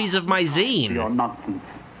copies of my zine. Your nonsense.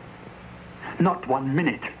 Not 1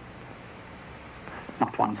 minute.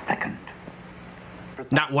 Not 1 second.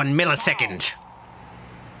 Not 1 millisecond.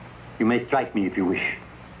 You may strike me if you wish.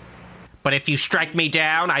 But if you strike me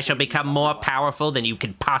down, I shall become more powerful than you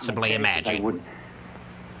can possibly imagine. I would.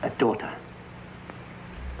 A daughter.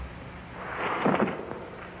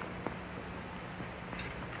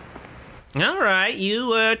 All right,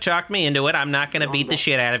 you talked me into it. I'm not going to beat the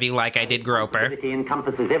shit out of you like I did Groper. It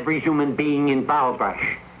encompasses every human being in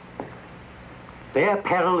Bowerbrush. Their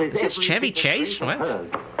peril is this Chevy Chase? What?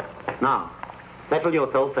 Now, settle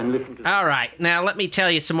yourself and listen to... All right, now let me tell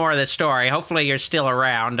you some more of this story. Hopefully you're still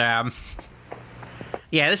around.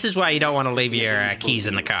 Yeah, this is why you don't want to leave your keys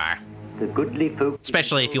in the car. The goodly folk...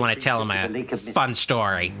 Especially if you want to tell them a fun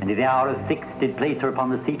story. And in the hour of 6 did place her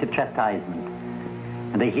upon the seat of chastisement.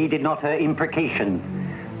 And they heeded not her imprecations,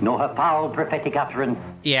 nor her foul prophetic utterance.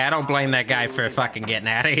 Yeah, I don't blame that guy for fucking getting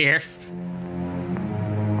out of here.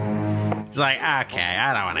 It's like, okay,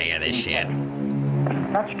 I don't want to hear this shit. In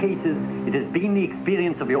such cases, it has been the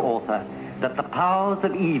experience of your author that the powers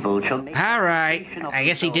of evil shall make... All right. I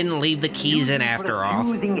guess he didn't leave the keys in after all.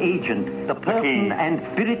 Using agent, the person and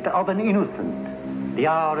spirit of an innocent. The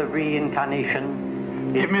hour of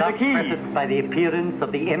reincarnation is thus prefaced by the appearance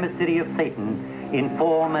of the emissary of Satan in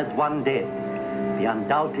form as one dead. The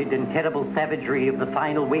undoubted and terrible savagery of the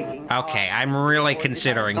final waking... Okay, I'm really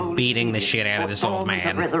considering beating the shit out of this old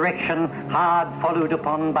man. Resurrection, hard followed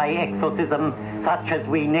upon by exorcism, such as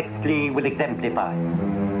we nextly will exemplify.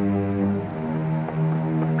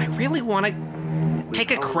 I really want to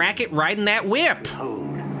take a crack at riding that whip.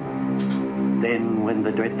 Then, when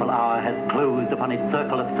the dreadful hour has closed upon its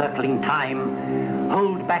circle of circling time,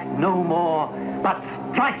 hold back no more, but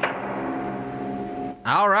strike!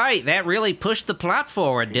 All right, that really pushed the plot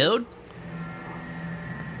forward, dude.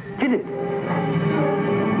 Get it.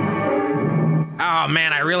 Oh,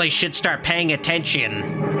 man, I really should start paying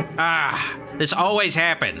attention. This always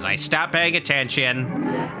happens. I stop paying attention,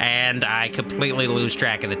 and I completely lose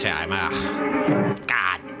track of the time.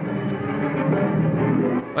 God.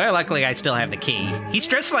 Well, luckily I still have the key. He's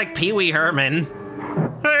dressed like Pee Wee Herman.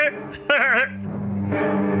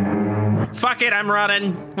 Fuck it, I'm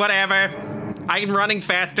running. Whatever. I'm running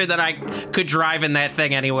faster than I could drive in that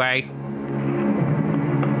thing anyway.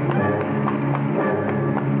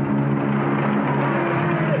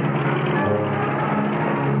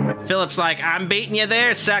 Philip's like, I'm beating you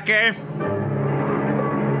there, sucker.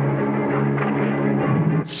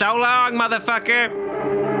 So long, motherfucker.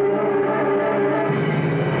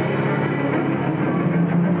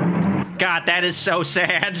 God, that is so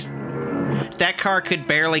sad. That car could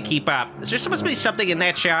barely keep up. Is there supposed to be something in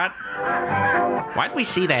that shot? Why did we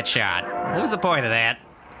see that shot? What was the point of that?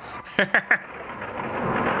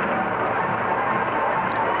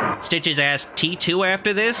 Stitches asked, T2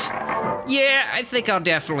 after this? Yeah, I think I'll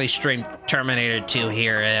definitely stream Terminator 2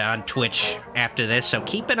 here on Twitch after this, so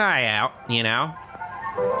keep an eye out, you know?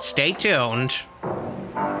 Stay tuned.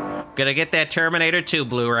 Gonna get that Terminator 2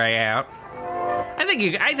 Blu-ray out. I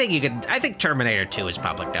think Terminator 2 is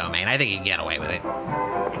public domain. I think you can get away with it.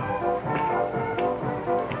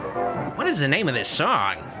 What is the name of this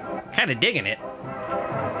song? Kinda digging it.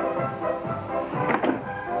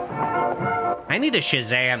 I need to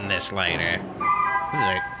Shazam this later. This is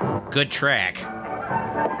a good track.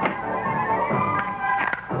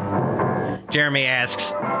 Jeremy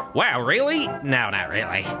asks, wow, really? No, not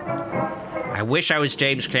really. I wish I was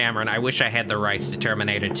James Cameron. I wish I had the rights to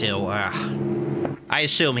Terminator 2. I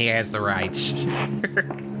assume he has the rights. You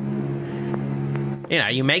know,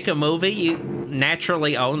 you make a movie, you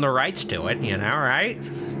naturally own the rights to it, you know, right?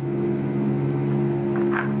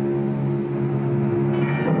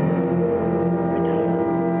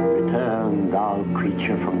 Return, thou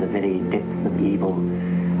creature from the very depths of evil.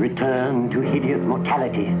 Return to hideous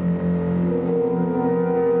mortality.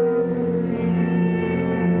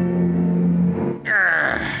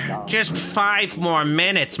 Just 5 more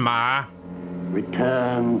minutes, Ma.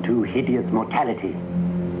 Return to hideous mortality.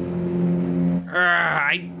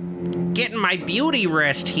 I'm getting my beauty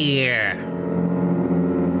rest here.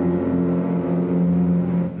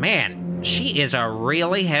 Man, she is a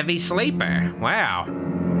really heavy sleeper. Wow.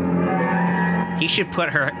 He should put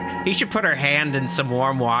her hand in some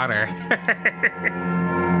warm water.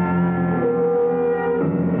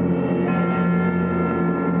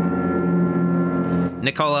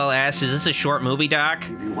 Nicole L. asks, is this a short movie, Doc?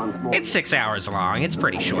 It's 6 hours long. It's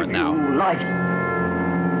pretty short, though.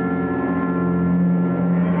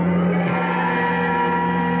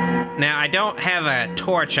 Now, I don't have a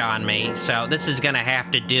torch on me, so this is gonna have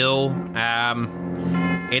to do.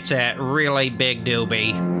 It's a really big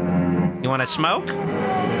doobie. You wanna smoke?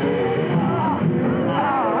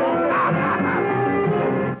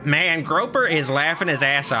 Man, Groper is laughing his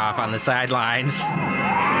ass off on the sidelines.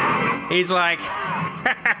 He's like,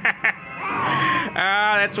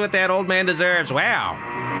 ah, that's what that old man deserves. Wow.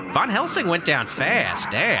 Von Helsing went down fast.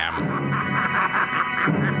 Damn.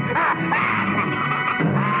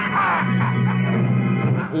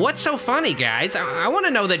 What's so funny, guys? I want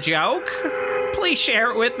to know the joke. Please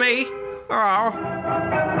share it with me. Oh.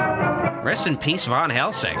 Rest in peace, Von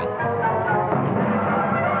Helsing.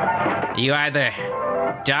 You either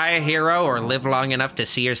die a hero or live long enough to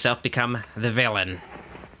see yourself become the villain.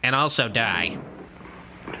 And also die.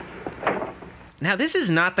 Now, this is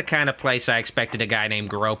not the kind of place I expected a guy named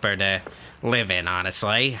Groper to live in,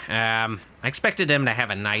 honestly. I expected him to have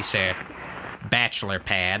a nicer bachelor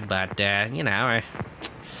pad, but, you know,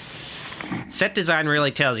 set design really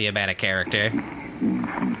tells you about a character.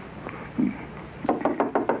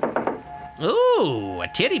 Ooh, a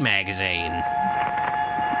titty magazine.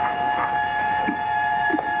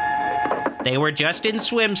 They were just in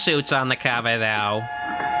swimsuits on the cover, though.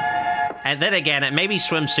 And then again, maybe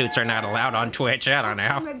swimsuits are not allowed on Twitch. I don't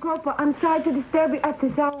know. Groper, I'm sorry to disturb you at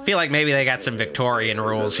this hour. I feel like maybe they got some Victorian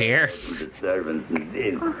rules here.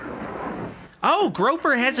 Oh,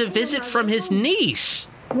 Groper has a visit from his niece.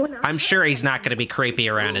 I'm sure he's not going to be creepy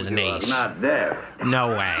around his niece. Not there. No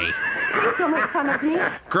way. So much fun of me.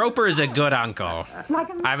 Groper is a good uncle.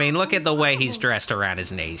 I mean, look at the way he's dressed around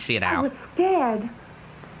his niece, you I know. was scared.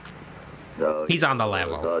 So He's on the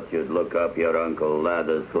level. Thought you'd look up your Uncle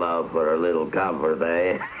Ladislav for a little comfort,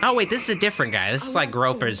 eh? Oh, wait, this is a different guy. This is like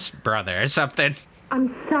Groper's brother or something.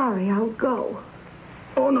 I'm sorry, I'll go.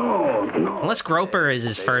 Oh, no. Unless Groper is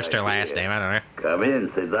his first or last name, I don't know. Come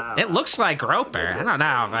in, sit down. It looks like Groper. I don't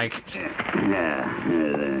know, like...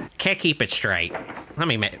 Yeah. Can't keep it straight. Let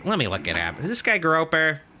me look it up. Is this guy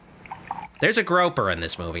Groper? There's a Groper in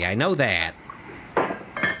this movie. I know that.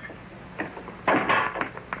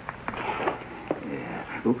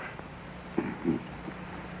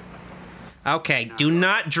 Okay, do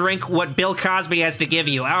not drink what Bill Cosby has to give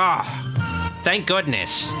you. Oh, thank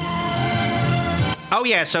goodness. Oh,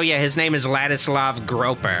 yeah, so yeah, his name is Ladislav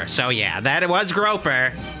Groper. So yeah, that was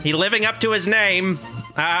Groper. He living up to his name.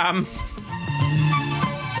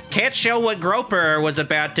 Can't show what Groper was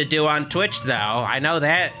about to do on Twitch, though. I know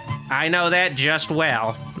that just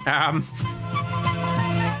well.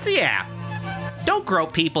 So yeah. Don't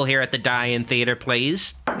grope people here at the Die-In Theater,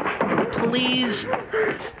 please. Please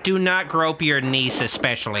do not grope your niece,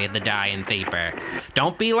 especially at the Die-In Theater.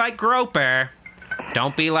 Don't be like Groper.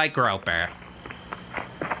 Don't be like Groper.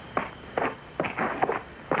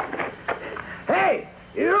 Hey,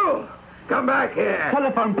 you! Come back here!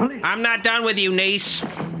 Telephone police. I'm not done with you, niece.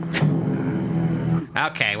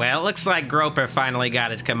 Okay, well, it looks like Groper finally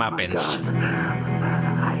got his comeuppance.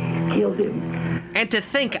 I killed him. And to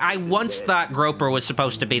think, I once thought Groper was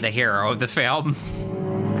supposed to be the hero of the film.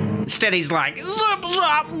 Instead, he's like, zip,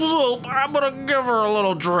 zop, zoop, I'm gonna give her a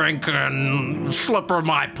little drink and slip her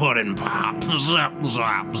my pudding pop. Zip,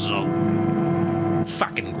 zop, zoop.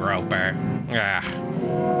 Fucking Groper.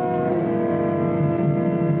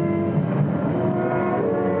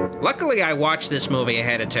 Luckily, I watched this movie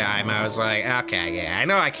ahead of time. I was like, okay, yeah, I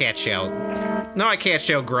know I can't show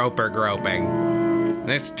Groper groping.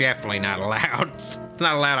 It's definitely not allowed. It's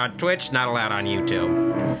not allowed on Twitch, not allowed on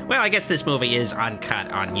YouTube. Well, I guess this movie is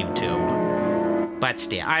uncut on YouTube. But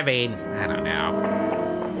still, I mean, I don't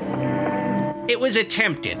know. It was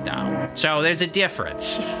attempted, though. So there's a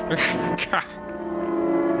difference.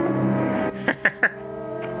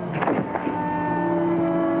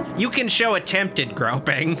 You can show attempted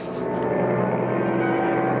groping.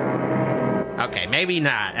 Okay, maybe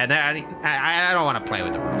not. And I don't want to play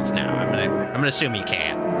with the rules now. I'm gonna assume you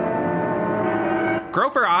can.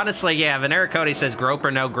 Groper, honestly, yeah. Venera Cody says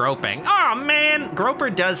Groper, no groping. Oh man,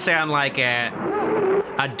 Groper does sound like a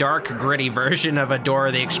dark, gritty version of a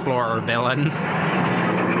Dora the Explorer villain.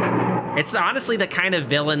 It's honestly the kind of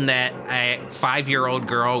villain that a 5-year-old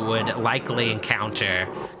girl would likely encounter,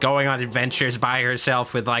 going on adventures by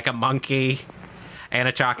herself with like a monkey and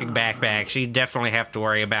a talking backpack. She'd definitely have to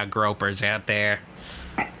worry about gropers out there.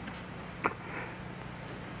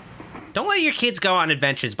 Don't let your kids go on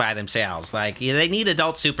adventures by themselves. Like, they need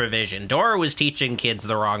adult supervision. Dora was teaching kids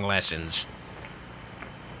the wrong lessons.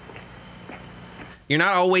 You're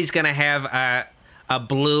not always gonna have a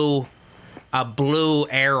blue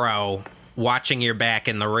arrow watching your back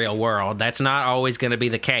in the real world. That's not always gonna be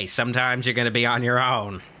the case. Sometimes you're gonna be on your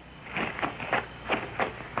own.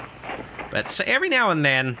 But so every now and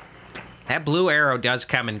then, that blue arrow does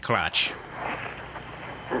come in clutch.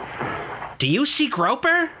 Do you see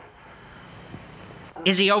Groper?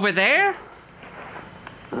 Is he over there?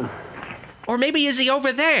 Or maybe is he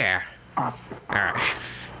over there? Alright.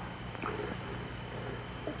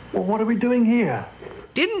 Well, what are we doing here?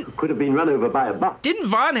 Could have been run over by a bus. Didn't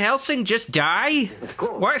Von Helsing just die? Of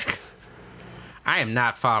course. What? I am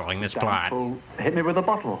not following this plot. Hit me with a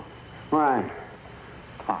bottle. Why?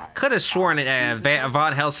 Could have sworn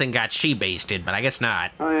Von Helsing got she-basted, but I guess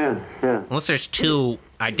not. Oh, yeah. Unless there's two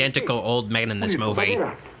identical old men in this movie.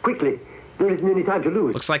 Quickly. There isn't any time to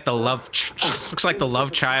lose. Looks like the love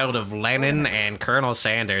child of Lenin and Colonel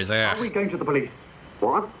Sanders. Are we going to the police?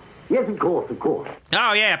 What? Yes, of course.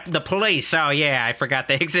 Oh, yeah, the police. Oh, yeah, I forgot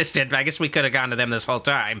they existed. I guess we could have gone to them this whole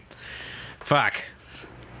time. Fuck.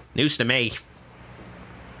 News to me.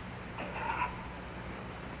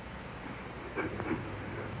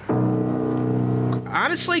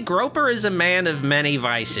 Honestly, Groper is a man of many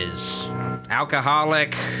vices.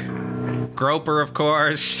 Alcoholic. Groper, of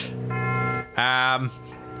course.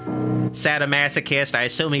 Sadomasochist. I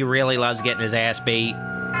assume he really loves getting his ass beat.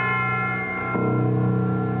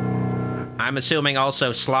 I'm assuming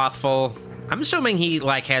also slothful. I'm assuming he,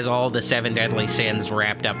 like, has all the 7 deadly sins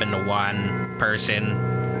wrapped up into one person.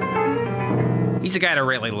 He's a guy to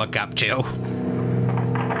really look up to.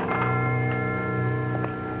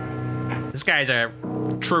 This guy's a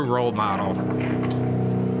true role model.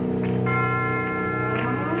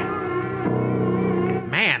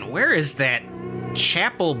 Man, where is that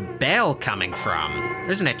chapel bell coming from?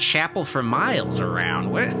 There isn't a chapel for miles around.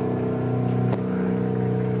 What?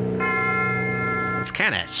 It's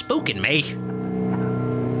kind of spooking me.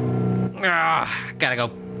 Gotta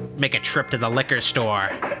go make a trip to the liquor store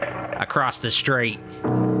across the street.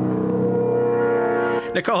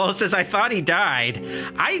 Nicole says, I thought he died.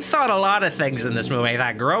 I thought a lot of things in this movie. I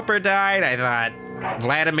thought Groper died. I thought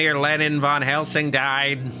Vladimir Lenin von Helsing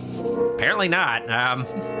died. Apparently not.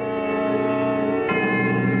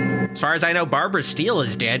 As far as I know, Barbara Steele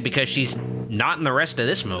is dead because she's not in the rest of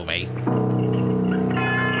this movie.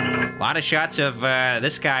 A lot of shots of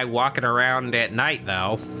this guy walking around at night,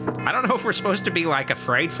 though. I don't know if we're supposed to be, like,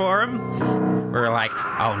 afraid for him. We're like,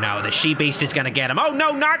 oh no, the she-beast is gonna get him. Oh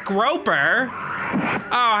no, not Groper! Oh,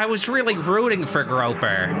 I was really rooting for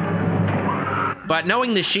Groper. But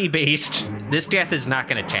knowing the she-beast, this death is not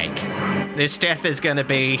gonna take. This death is gonna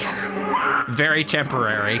be very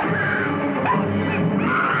temporary.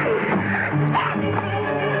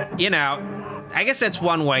 You know, I guess that's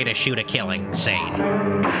one way to shoot a killing scene.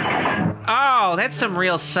 Oh, that's some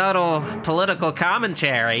real subtle political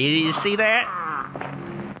commentary. You see that?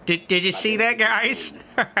 Did you see that, guys?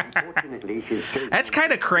 That's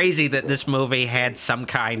kind of crazy that this movie had some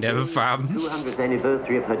kind of, 200th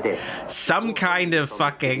anniversary of her death. some kind of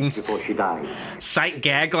fucking Before she died. sight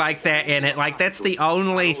gag like that in it. Like, that's the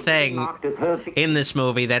only thing in this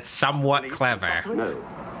movie that's somewhat clever. No.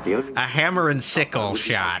 A hammer and sickle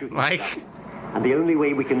shot. Like, And the only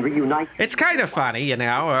way we can reunite it's kind of funny, you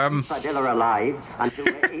know. Fidela alive until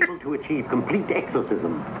we're able to achieve complete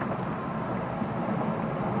exorcism.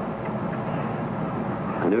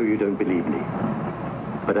 I know you don't believe me,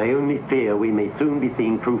 but I only fear we may soon be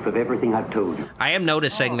seeing proof of everything I've told you. I am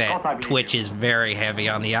noticing that Twitch is very heavy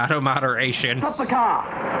on the auto moderation. Stop the car!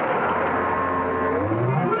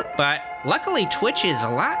 But luckily, Twitch is a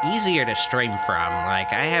lot easier to stream from.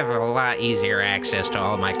 Like, I have a lot easier access to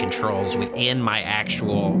all my controls within my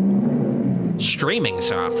actual streaming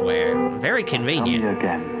software. Very convenient.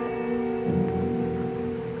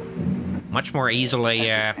 Much more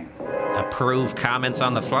easily approve comments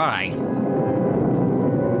on the fly.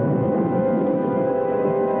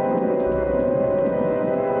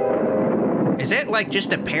 Is that like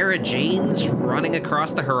just a pair of jeans running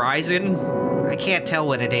across the horizon? I can't tell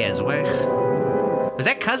what it is. What was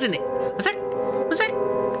that cousin?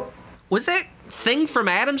 Was that Thing from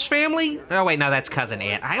Addams Family? Oh wait, no, that's Cousin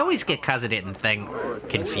It. I always get Cousin It and Thing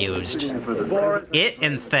confused. It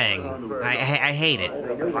and Thing. I hate it.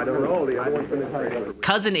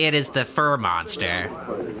 Cousin It is the fur monster.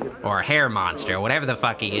 Or hair monster, whatever the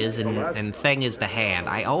fuck he is, and Thing is the hand.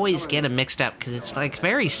 I always get them mixed up because it's like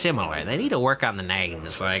very similar. They need to work on the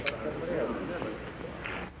names. Like,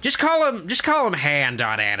 just call him Hand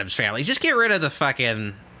on Addams Family. Just get rid of the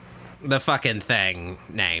fucking Thing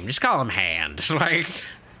name. Just call him Hand. Like,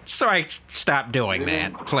 so I stop doing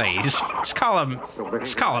that, please. Just call him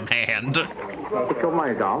Hand. Kill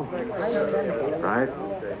my doll. Right?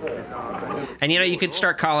 And you know, you could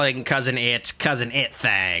start calling Cousin It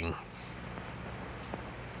Thing.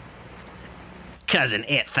 Cousin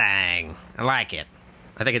It Thing. I like it.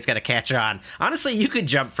 I think it's gonna catch on. Honestly, you could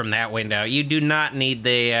jump from that window. You do not need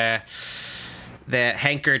the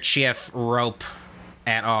handkerchief rope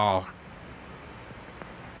at all.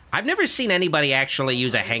 I've never seen anybody actually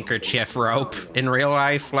use a handkerchief rope in real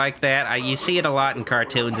life like that. You see it a lot in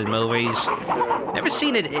cartoons and movies. Never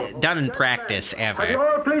seen it done in practice,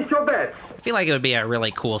 ever. Place your bets. I feel like it would be a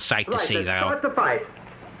really cool sight to see, though. Start the fight.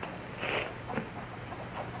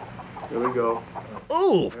 Here we go.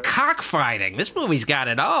 Ooh, cockfighting. This movie's got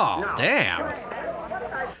it all. Damn.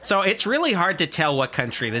 So it's really hard to tell what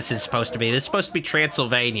country this is supposed to be. This is supposed to be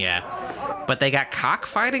Transylvania. But they got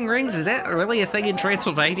cockfighting rings? Is that really a thing in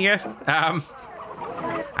Transylvania?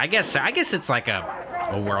 I guess it's like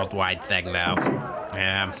a worldwide thing, though.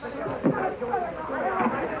 Yeah.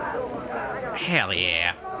 Hell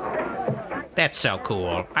yeah. That's so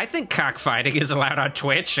cool. I think cockfighting is allowed on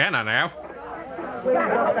Twitch. I don't know.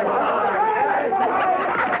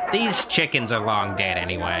 These chickens are long dead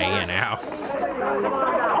anyway, you know.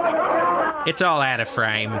 It's all out of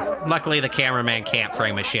frame. Luckily, the cameraman can't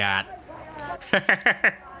frame a shot.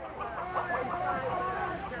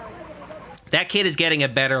 That kid is getting a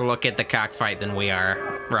better look at the cockfight than we are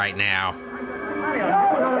right now.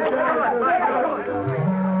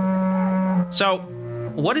 So,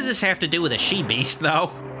 what does this have to do with a she-beast,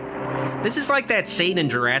 though? This is like that scene in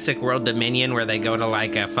Jurassic World Dominion where they go to,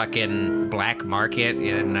 like, a fucking black market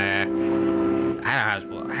in, I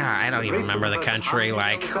don't even remember the country,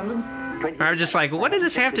 like... I was just like, what does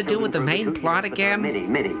this have to do with the main plot again?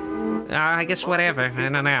 I guess whatever, I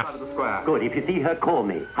don't know. Good, if you see her, call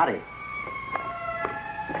me. Hurry.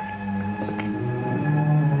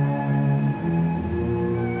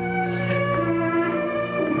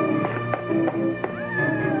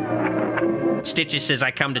 Stitches says,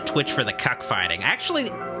 I come to Twitch for the cockfighting.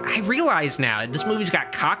 Actually, I realize now, this movie's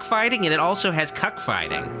got cockfighting and it also has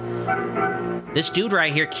cuckfighting. This dude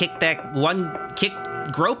right here kicked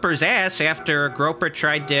Groper's ass after Groper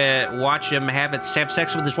tried to watch him have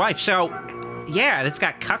sex with his wife. So, yeah, it's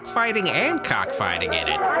got cockfighting and cockfighting in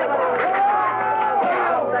it.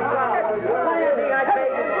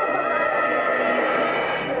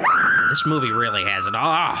 This movie really has it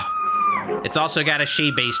all. It's also got a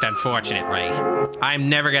she-beast, unfortunately. I'm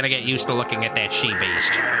never gonna get used to looking at that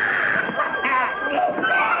she-beast.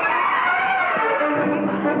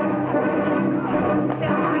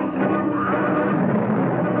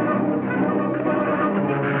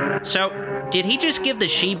 So, did he just give the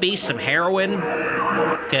she-beast some heroin?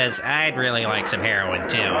 Because I'd really like some heroin,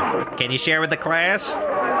 too. Can you share with the class?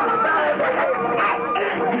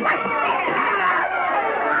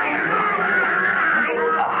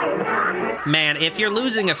 Man, if you're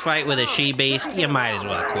losing a fight with a she-beast, you might as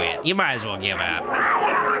well quit. You might as well give up.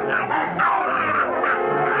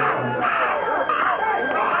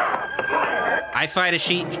 I fight a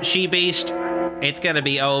she-beast, it's gonna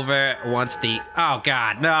be over once the... Oh,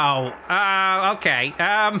 God, no. Okay,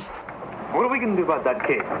 What are we gonna do about that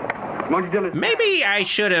kid? Maybe I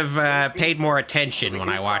should have paid more attention when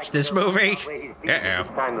I watched this movie. Uh-oh.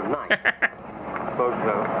 Suppose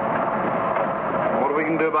so. What are we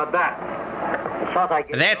gonna do about that?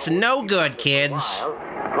 That's no good, kids.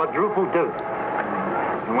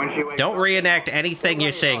 Don't reenact anything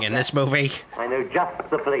you're seeing in this movie. I know just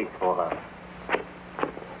the place for her.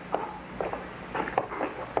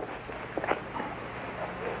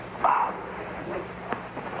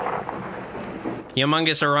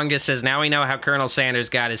 Humongous Orungus says, now we know how Colonel Sanders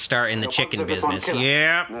got his start in the chicken business.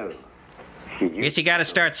 Yeah. Guess you gotta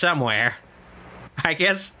start somewhere. I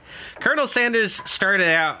guess Colonel Sanders started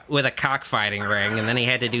out with a cockfighting ring, and then he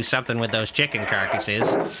had to do something with those chicken carcasses.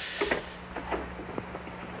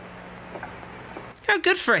 Oh,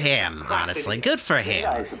 good for him, honestly. Good for him.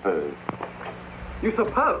 I suppose. You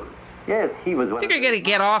suppose? Yes, he was... Think you're gonna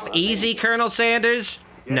get off easy, Colonel Sanders?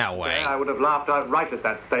 No way. Yeah, I would have laughed outright at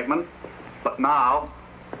that statement. But now...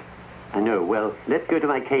 I know. Well, let's go to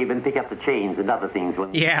my cave and pick up the chains and other things.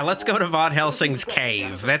 Yeah, let's go to Von Helsing's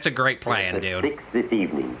cave. That's a great plan, dude. 6 this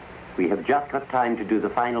evening. We have just got time to do the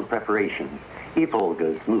final preparations, if all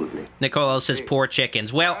goes smoothly. Nicolo says, poor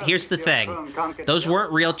chickens. Well, here's the thing. Those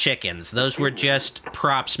weren't real chickens. Those were just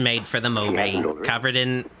props made for the movie, covered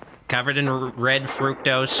in red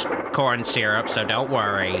fructose corn syrup, so don't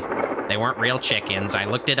worry. They weren't real chickens. I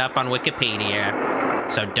looked it up on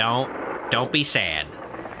Wikipedia, so don't be sad.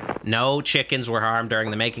 No chickens were harmed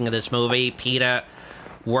during the making of this movie. PETA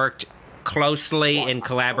worked closely in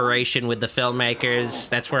collaboration with the filmmakers.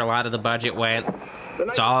 That's where a lot of the budget went.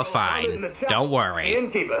 It's all fine. Don't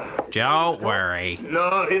worry. Don't worry.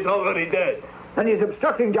 No, he's already dead. And he's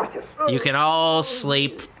obstructing justice. You can all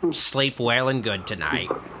sleep well and good tonight.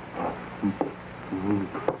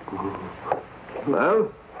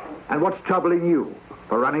 Well, and what's troubling you?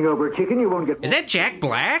 For running over a chicken, you won't get... Is that Jack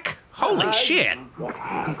Black? Holy shit.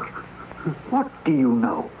 What do you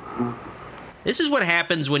know? This is what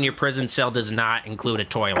happens when your prison cell does not include a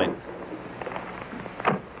toilet.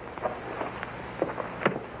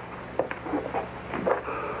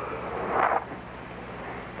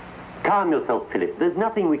 Calm yourself, Philip. There's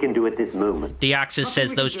nothing we can do at this moment. Deoxys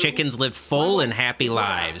says those chickens lived full and happy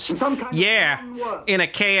lives. Yeah, in a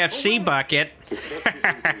KFC bucket.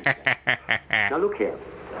 Now look here.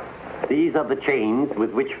 These are the chains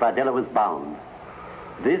with which Fardella was bound.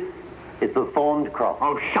 This is the thorned cross.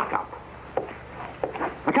 Oh, shut up.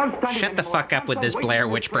 I can't stand Shut the fuck up with this Blair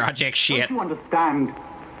Witch Project shit. Don't you understand?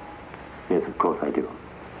 Yes, of course I do.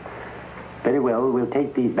 Very well, we'll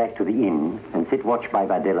take these back to the inn and sit watch by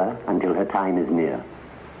Vardella until her time is near.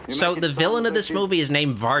 So the villain of this movie is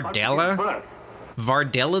named Vardella?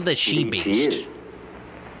 Vardella the She-Beast.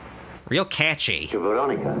 Real catchy. To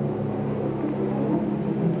Veronica.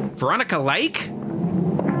 Veronica Lake?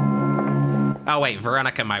 Oh wait,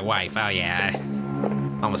 Veronica my wife. Oh yeah,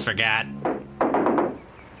 I almost forgot.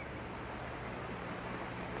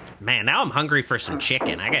 Man, now I'm hungry for some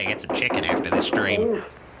chicken. I gotta get some chicken after this stream.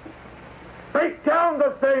 Break down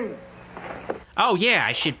the thing! Oh, yeah,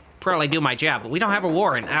 I should probably do my job, but we don't have a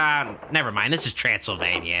warrant. Never mind, this is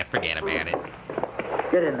Transylvania. Forget about it.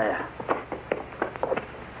 Get in there.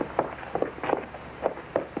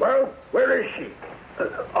 Well, where is she?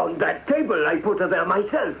 On that table. I put her there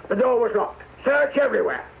myself. The door was locked. Search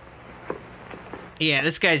everywhere. Yeah,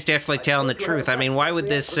 this guy's definitely telling the truth. I mean, why would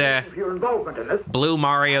this, blue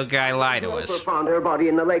Mario guy lie to us? Found her body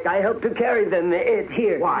in the lake. I helped to carry them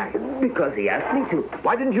here. Why? Because he asked me to.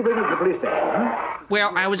 Why didn't you bring her to the police station? Huh?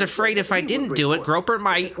 Well, I was afraid if I didn't do it, Groper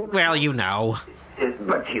might, well, you know.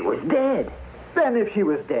 But she was dead. Then if she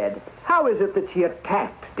was dead, how is it that she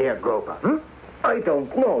attacked dear Groper? I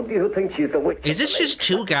don't know. Do you think she's the witch? Is this just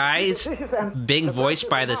two guys being voiced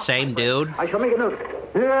by the same dude? I shall make a note.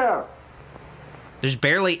 Here. There's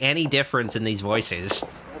barely any difference in these voices.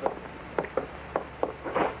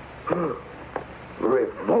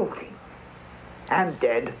 Revolting. And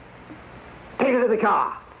dead. Take her to the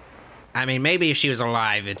car. I mean, maybe if she was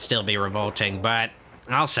alive, it'd still be revolting, but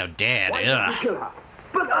also dead. Why didn't you kill her?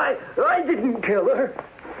 But I didn't kill her.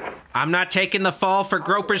 I'm not taking the fall for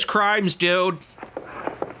Groper's crimes, dude.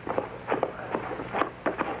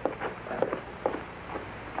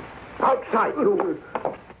 Outside.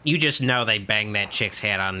 You just know they banged that chick's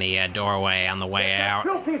head on the doorway on the way out.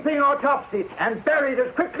 Guilty thing autopsied and buried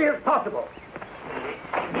as quickly as possible.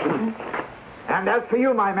 And as for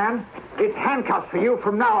you, my man, it's handcuffs for you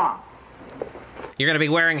from now on. You're gonna be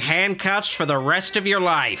wearing handcuffs for the rest of your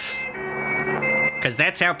life. Because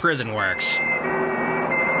that's how prison works.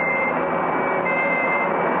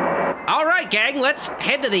 All right, gang, let's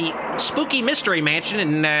head to the spooky mystery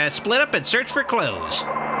mansion and split up and search for clues.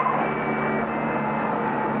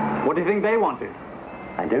 What do you think they wanted?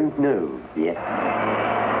 I don't know yet.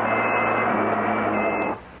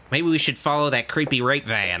 Maybe we should follow that creepy rape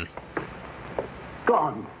van.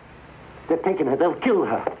 Gone. They've taken her. They'll kill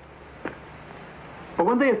her. But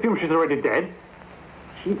won't they assume she's already dead?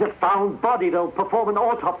 She's a found body. They'll perform an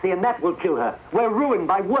autopsy, and that will kill her. We're ruined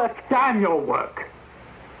by work. Damn your work.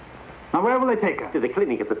 Now, where will they take her? To the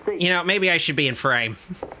clinic at the station. You know, maybe I should be in frame.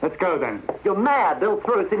 Let's go, then. You're mad. They'll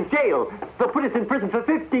throw us in jail. They'll put us in prison for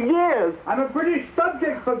 50 years. I'm a British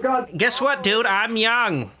subject, for God's sake. Guess what, dude? I'm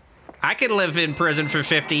young. I could live in prison for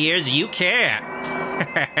 50 years. You can't.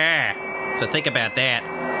 So think about that.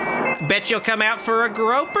 Bet you'll come out for a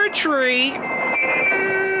Groper treat.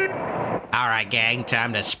 All right, gang,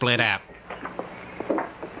 time to split up.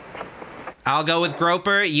 I'll go with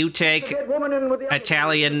Groper. You take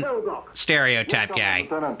Italian stereotype guy.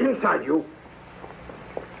 Inside you.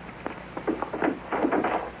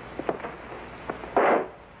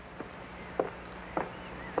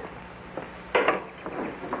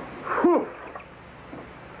 Whew.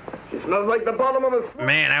 She smells like the bottom of a...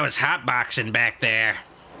 Man, I was hotboxing back there.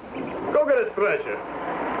 Go get his treasure.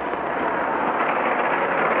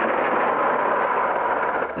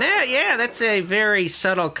 Nah, yeah, that's a very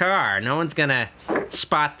subtle car. No one's gonna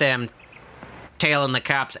spot them tailing the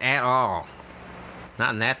cops at all.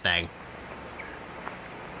 Not in that thing.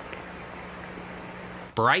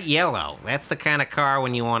 Bright yellow. That's the kind of car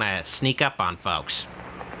when you want to sneak up on folks.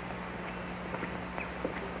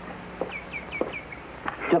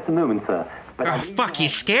 Just a moment, sir. But oh, fuck, you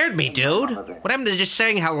scared me, dude. What happened to just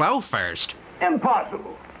saying hello first?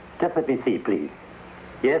 Impossible. Just let me see, please.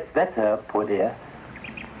 Yes, that's her, poor dear.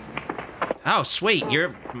 Oh, sweet.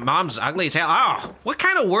 Your mom's ugly as hell. Oh, what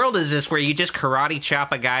kind of world is this where you just karate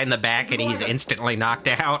chop a guy in the back and he's instantly knocked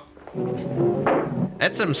out?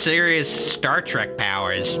 That's some serious Star Trek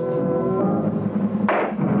powers.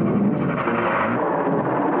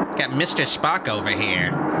 Got Mr. Spock over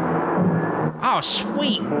here. Oh,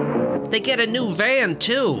 sweet. They get a new van,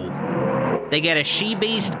 too. They get a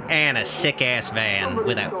she-beast and a sick-ass van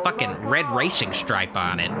with a fucking red racing stripe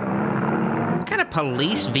on it. What kind of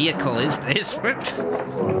police vehicle is this? Up,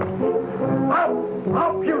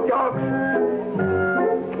 up, you dogs!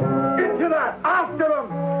 Into that! After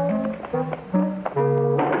them!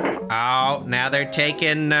 Oh, now they're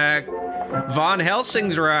taking Von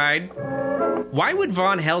Helsing's ride. Why would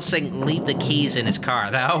Von Helsing leave the keys in his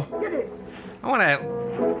car, though? I want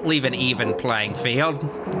to leave an even playing field. I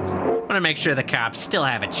want to make sure the cops still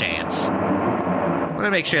have a chance. I want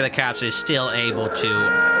to make sure the cops are still able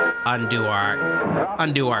to undo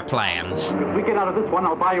our plans. If we get out of this one,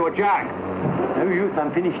 I'll buy you a jack. No use,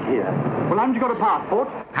 I'm finished here. Well, haven't you got a passport?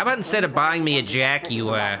 How about instead of buying me a jack, you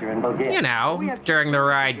know, during the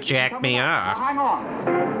ride, jack me off? Hang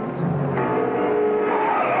on.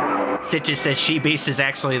 Stitches says She-Beast is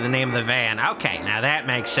actually the name of the van. Okay, now that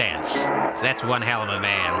makes sense. That's one hell of a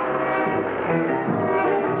van.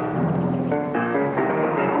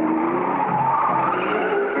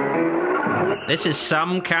 This is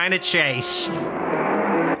some kind of chase.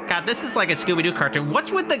 God, this is like a Scooby-Doo cartoon. What's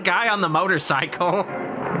with the guy on the motorcycle?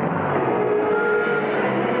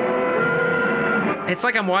 It's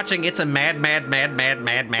like I'm watching It's a Mad, Mad, Mad, Mad,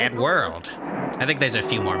 Mad, Mad World. I think there's a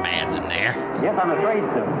few more mads in there. Yes, I'm afraid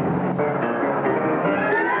so.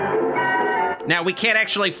 Now, we can't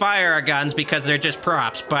actually fire our guns because they're just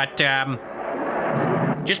props, but,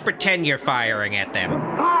 just pretend you're firing at them.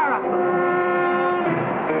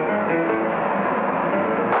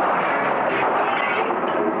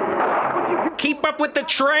 Keep up with the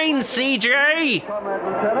train, CJ!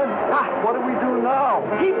 What do we do now?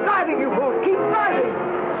 Keep driving, you fool! Keep driving!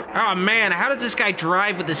 Oh, man, how does this guy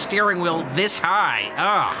drive with the steering wheel this high?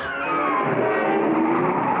 Ugh.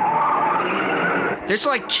 There's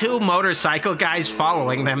like 2 motorcycle guys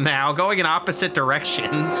following them now, going in opposite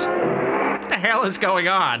directions. What the hell is going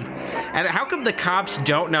on? And how come the cops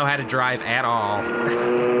don't know how to drive at all?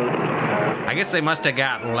 I guess they must have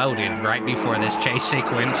gotten loaded right before this chase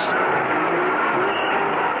sequence.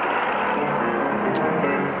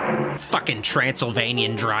 Fucking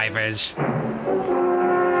Transylvanian drivers. Faster!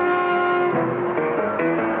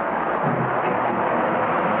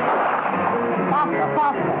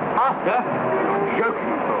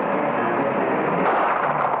 Joking.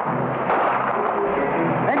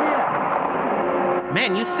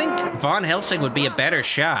 Man, you think Von Helsing would be a better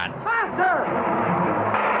shot.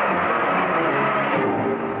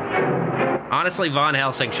 Honestly, Von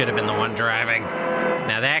Helsing should have been the one driving.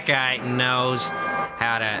 Now that guy knows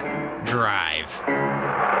how to drive.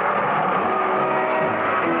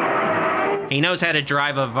 He knows how to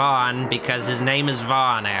drive a Von because his name is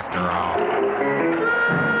Von, after all.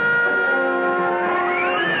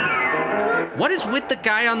 What is with the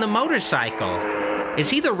guy on the motorcycle? Is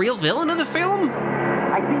he the real villain of the film?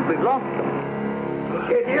 I think we've lost them.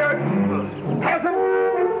 Idiot! Peasant!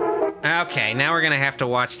 Okay, now we're gonna have to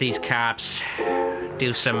watch these cops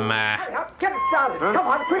do some, Get it started! Come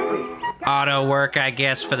on, quickly! auto work, I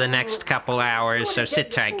guess, for the next couple hours, so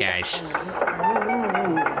sit tight, guys.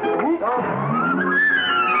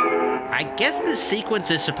 I guess this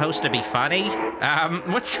sequence is supposed to be funny.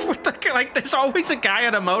 Like, there's always a guy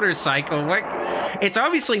on a motorcycle. Like, it's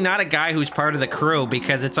obviously not a guy who's part of the crew,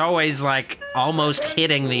 because it's always, like, almost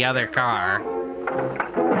hitting the other car.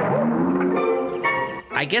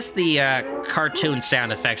 I guess the, cartoon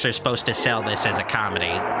sound effects are supposed to sell this as a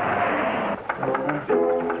comedy.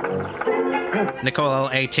 Nicole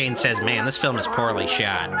 18 says, man, this film is poorly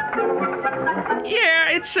shot. Yeah,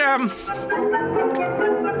 it's, a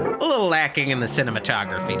little lacking in the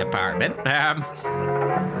cinematography department.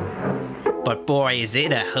 But boy, is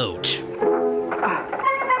it a hoot.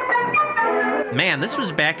 Man, this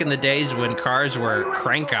was back in the days when cars were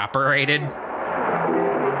crank operated.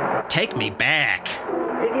 Take me back.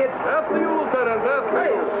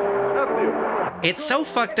 It's so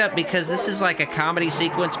fucked up because this is like a comedy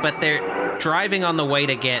sequence, but they're driving on the way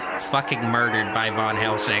to get fucking murdered by Von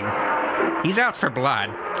Helsing. He's out for blood.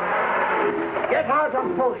 Get out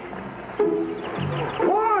and push!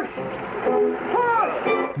 Push!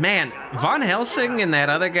 Push! Man, Von Helsing and that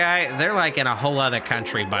other guy, they're like in a whole other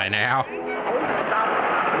country by now.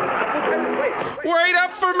 Wait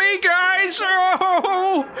up for me, guys!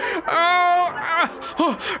 Oh!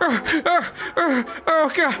 Oh,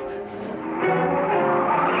 God.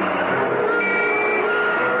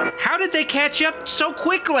 How did they catch up so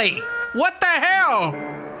quickly? What the hell?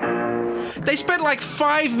 They spent like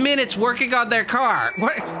 5 minutes working on their car.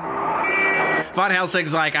 What? Von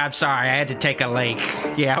Helsing's like, I'm sorry, I had to take a leak.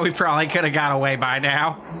 Yeah, we probably could have got away by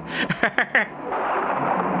now.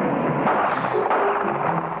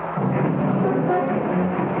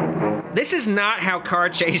 This is not how car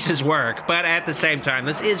chases work, but at the same time,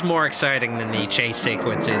 this is more exciting than the chase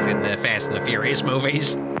sequences in the Fast and the Furious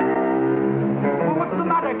movies. Well, what's the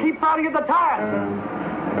matter? Keep fouling at the tires!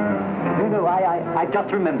 No, I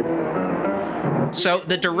just remembered. So,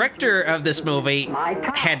 the director of this movie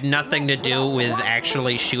had nothing to do with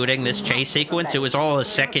actually shooting this chase sequence. It was all a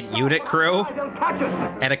second unit crew.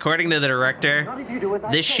 And according to the director,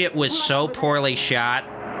 this shit was so poorly shot,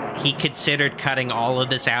 he considered cutting all of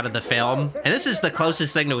this out of the film. And this is the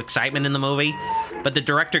closest thing to excitement in the movie, but the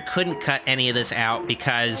director couldn't cut any of this out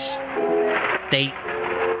because they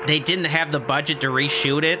didn't have the budget to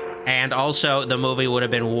reshoot it, and also the movie would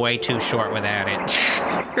have been way too short without it.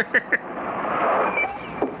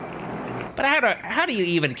 But how do you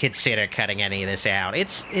even consider cutting any of this out?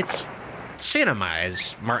 It's cinema,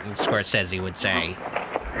 as Martin Scorsese would say.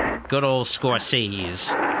 Good old Scorsese.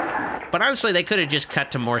 But honestly, they could have just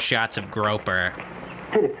cut to more shots of Groper.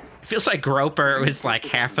 Philip, It feels like Groper was like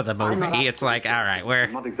half of the movie. It's like, all right, we're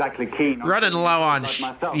not exactly keen on running low on,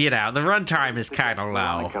 myself. you know, the runtime is kind of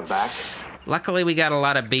low. Luckily, we got a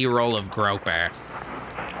lot of B-roll of Groper.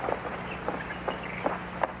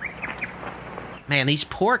 Man, these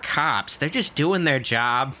poor cops, they're just doing their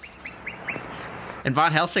job. And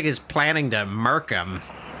Von Helsing is planning to murk them.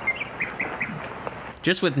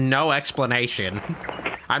 Just with no explanation.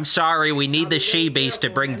 I'm sorry, we need the she-beast to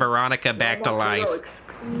bring Veronica back to life.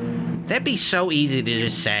 That'd be so easy to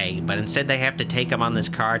just say, but instead they have to take him on this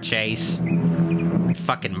car chase. And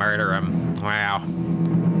fucking murder him. Wow.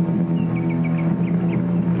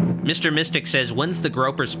 Mr. Mystic says, when's the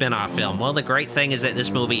Groper spin-off film? Well, the great thing is that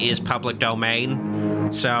this movie is public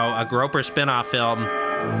domain. So a Groper spin-off film,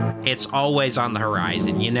 it's always on the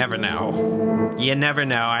horizon. You never know. You never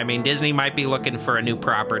know. I mean, Disney might be looking for a new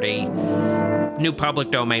property, new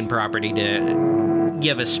public domain property to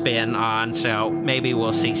give a spin on, so maybe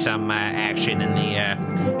we'll see some action in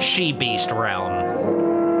the she-beast realm.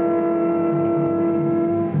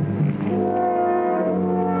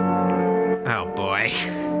 Oh boy.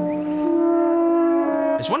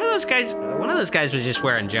 Is one of those guys was just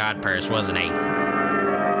wearing jodhpurs, wasn't he?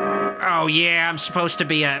 Oh yeah, I'm supposed to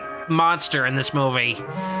be a monster in this movie.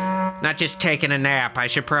 Not just taking a nap. I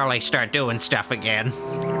should probably start doing stuff again.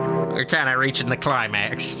 We're kind of reaching the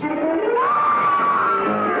climax.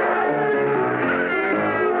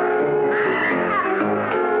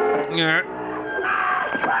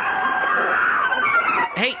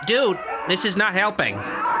 Hey, dude, this is not helping.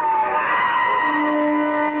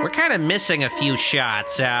 We're kind of missing a few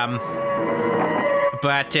shots,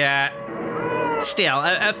 but still,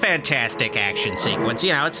 a fantastic action sequence.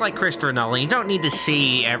 You know, it's like Christopher Nolan. You don't need to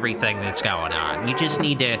see everything that's going on. You just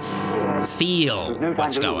need to feel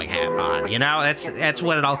what's going on. You know, that's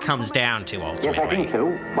what it all comes down to, ultimately. Yes, I think so.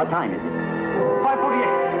 What time is it?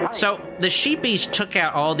 5:48. So, the she-beast took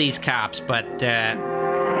out all these cops, but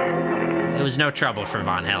it was no trouble for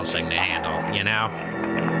Von Helsing to handle, you know?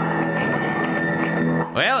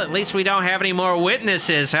 Well, at least we don't have any more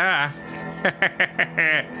witnesses, huh?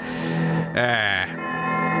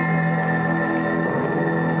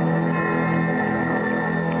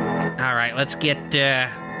 All right, let's get the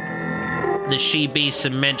she-beast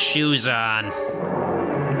cement shoes on.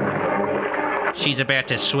 She's about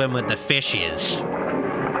to swim with the fishes.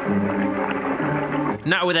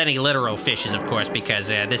 Not with any literal fishes, of course, because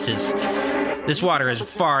this water is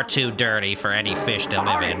far too dirty for any fish to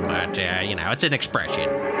live in, but, you know, it's an expression.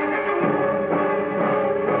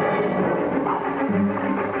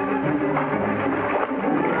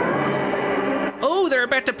 Oh, they're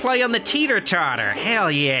about to play on the teeter-totter. Hell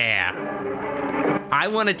yeah. I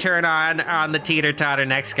want to turn on the teeter-totter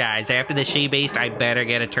next, guys. After the she-beast, I better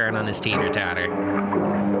get a turn on this teeter-totter.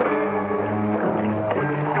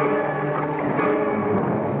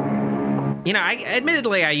 You know,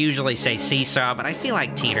 admittedly, I usually say seesaw, but I feel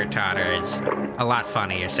like teeter-totter is a lot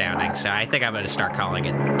funnier sounding, so I think I'm going to start calling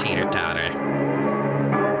it teeter-totter.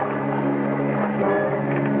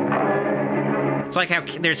 It's like how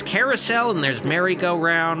there's carousel and there's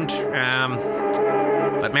merry-go-round,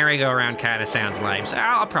 but merry-go-round kind of sounds lame, so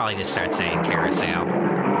I'll probably just start saying carousel.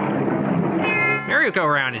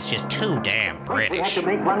 Merry-go-round is just too damn British. We have to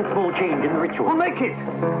make one small change in the ritual. We'll make it!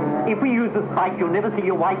 If we use the spike, you'll never see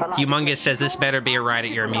your wife alive. Humongous says this better be a ride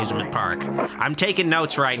at your amusement park. I'm taking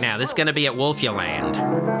notes right now. This is going to be at Wolfuland.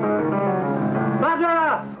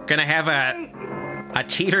 Gonna have a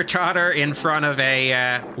teeter-totter in front of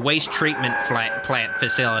a waste treatment plant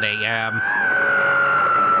facility.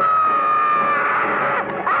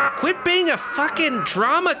 Quit being a fucking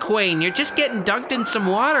drama queen. You're just getting dunked in some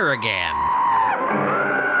water again.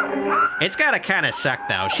 It's gotta kind of suck,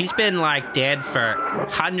 though. She's been, like, dead for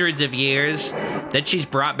hundreds of years. Then she's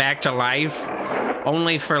brought back to life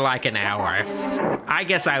only for, like, an hour. I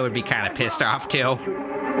guess I would be kind of pissed off, too.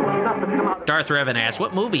 Darth Revan asks,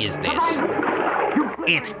 what movie is this?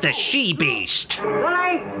 It's the She-Beast.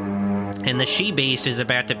 And the She-Beast is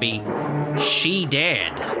about to be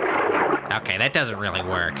she-dead. Okay, that doesn't really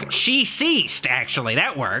work. She-ceased, actually.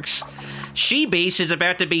 That works. She-Beast is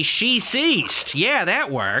about to be she-ceased. Yeah,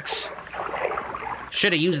 that works.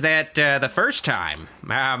 Should have used that the first time.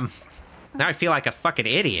 Now I feel like a fucking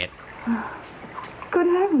idiot. Good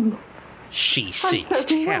heavens. She-ceased.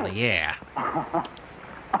 Hell yeah.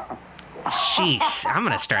 Sheesh. I'm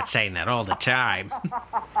gonna start saying that all the time.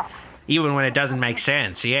 Even when it doesn't make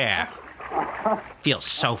sense, yeah. Feels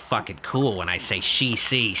so fucking cool when I say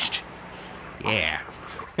she-ceased. Yeah.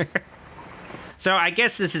 So I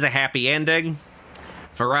guess this is a happy ending.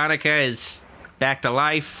 Veronica is back to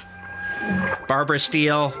life. Barbara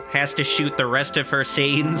Steele has to shoot the rest of her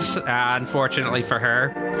scenes, unfortunately for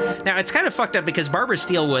her. Now, it's kind of fucked up because Barbara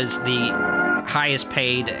Steele was the highest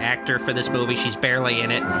paid actor for this movie. She's barely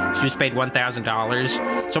in it. She was paid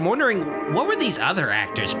 $1,000. So I'm wondering, what were these other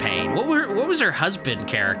actors paid? What was her husband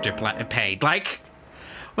character paid? Like,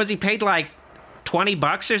 was he paid like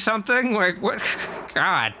 $20 or something? Like, what?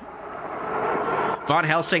 God. Von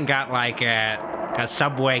Helsing got like a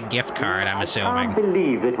Subway gift card, I'm assuming. I can't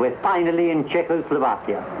believe that we're finally in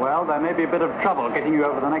Czechoslovakia. Well, there may be a bit of trouble getting you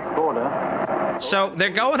over the next border. So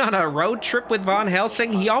they're going on a road trip with Von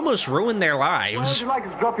Helsing? He almost ruined their lives. Where would you like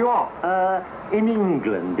us to drop you off? In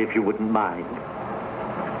England, if you wouldn't mind.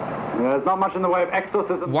 There's not much in the way of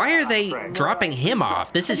exorcism. Why are they dropping him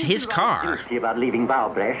off? This is his car. About leaving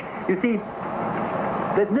Valbrecht. You see,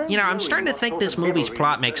 you know, I'm starting to think this movie's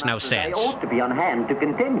plot makes no sense. They ought to be on hand to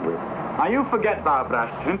contend with. Now, you forget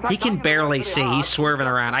Valbrecht. He can barely see. He's swerving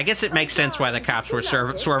around. I guess it makes sense why the cops were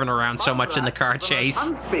swerving around so much in the car chase.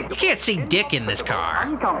 You can't see dick in this car.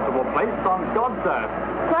 Uncomfortable place on God's earth.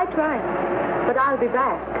 Quite right. But I'll be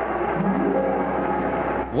back.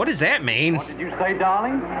 What does that mean? What did you say,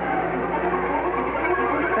 darling?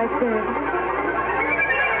 I said,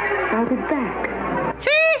 I'll be back.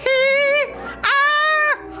 Hee-hee!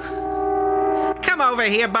 Ah! Come over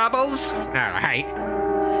here, Bubbles. All right.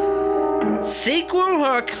 Sequel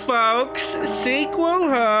hook, folks. Sequel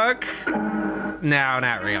hook. No,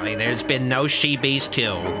 not really. There's been no She Beast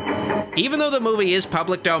 2. Even though the movie is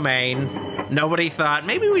public domain, nobody thought,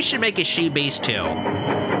 maybe we should make a She Beast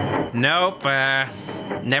 2. Nope,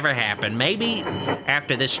 never happened. Maybe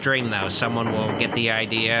after this stream, though, someone will get the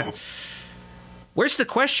idea. Where's the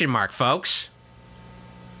question mark, folks?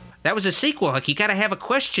 That was a sequel hook. You gotta have a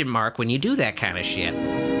question mark when you do that kind of shit.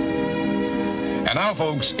 And now,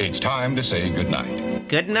 folks, it's time to say goodnight.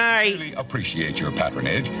 Good night. Really appreciate your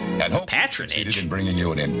patronage and hope patronage in bringing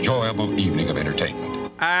you an enjoyable evening of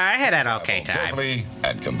entertainment. I had an okay time.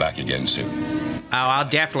 And come back again soon. Oh, I'll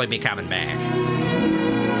definitely be coming back.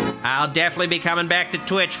 I'll definitely be coming back to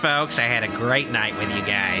Twitch, folks. I had a great night with you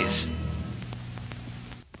guys.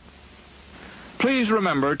 Please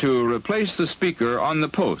remember to replace the speaker on the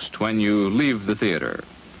post when you leave the theater.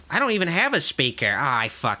 I don't even have a speaker. Oh, I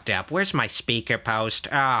fucked up. Where's my speaker post?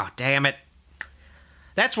 Oh, damn it.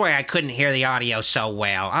 That's why I couldn't hear the audio so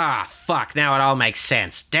well. Ah, fuck. Now it all makes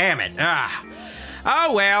sense. Damn it. Ah.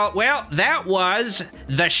 Oh, well, that was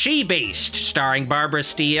The She Beast, starring Barbara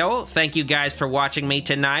Steele. Thank you guys for watching me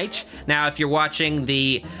tonight. Now, if you're watching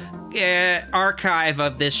the archive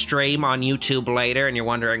of this stream on YouTube later and you're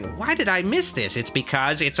wondering, why did I miss this? It's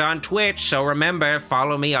because it's on Twitch, so remember,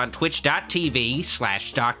 follow me on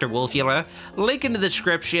twitch.tv/Dr. Wolfula. Link in the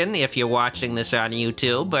description if you're watching this on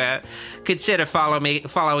YouTube. Consider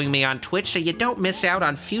following me on Twitch so you don't miss out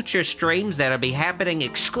on future streams that'll be happening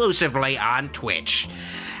exclusively on Twitch.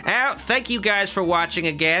 Thank you guys for watching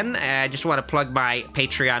again. I just want to plug my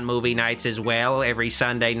Patreon movie nights as well. Every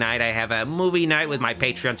Sunday night I have a movie night with my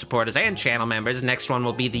Patreon supporters and channel members. Next one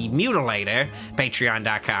will be The Mutilator,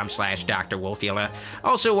 patreon.com/Dr. Wolfula.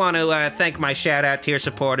 Also want to thank my shout-out tier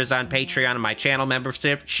supporters on Patreon and my channel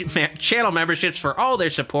memberships for all their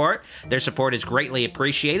support. Their support is greatly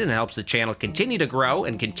appreciated and helps the channel continue to grow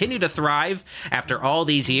and continue to thrive after all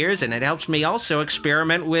these years, and it helps me also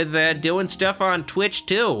experiment with doing stuff on Twitch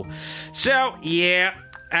too. So, yeah.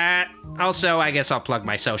 Also, I guess I'll plug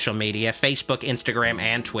my social media, Facebook, Instagram,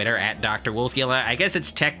 and Twitter at Dr. Wolfula. I guess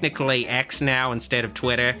it's technically X now instead of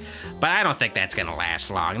Twitter, but I don't think that's going to last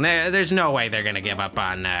long. There's no way they're going to give up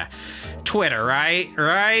on Twitter, right?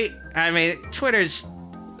 Right? I mean, Twitter's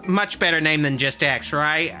much better name than just X,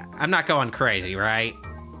 right? I'm not going crazy, right?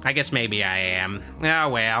 I guess maybe I am. Oh,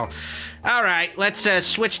 well. All right, let's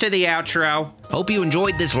switch to the outro. Hope you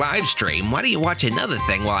enjoyed this live stream. Why don't you watch another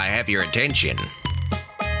thing while I have your attention?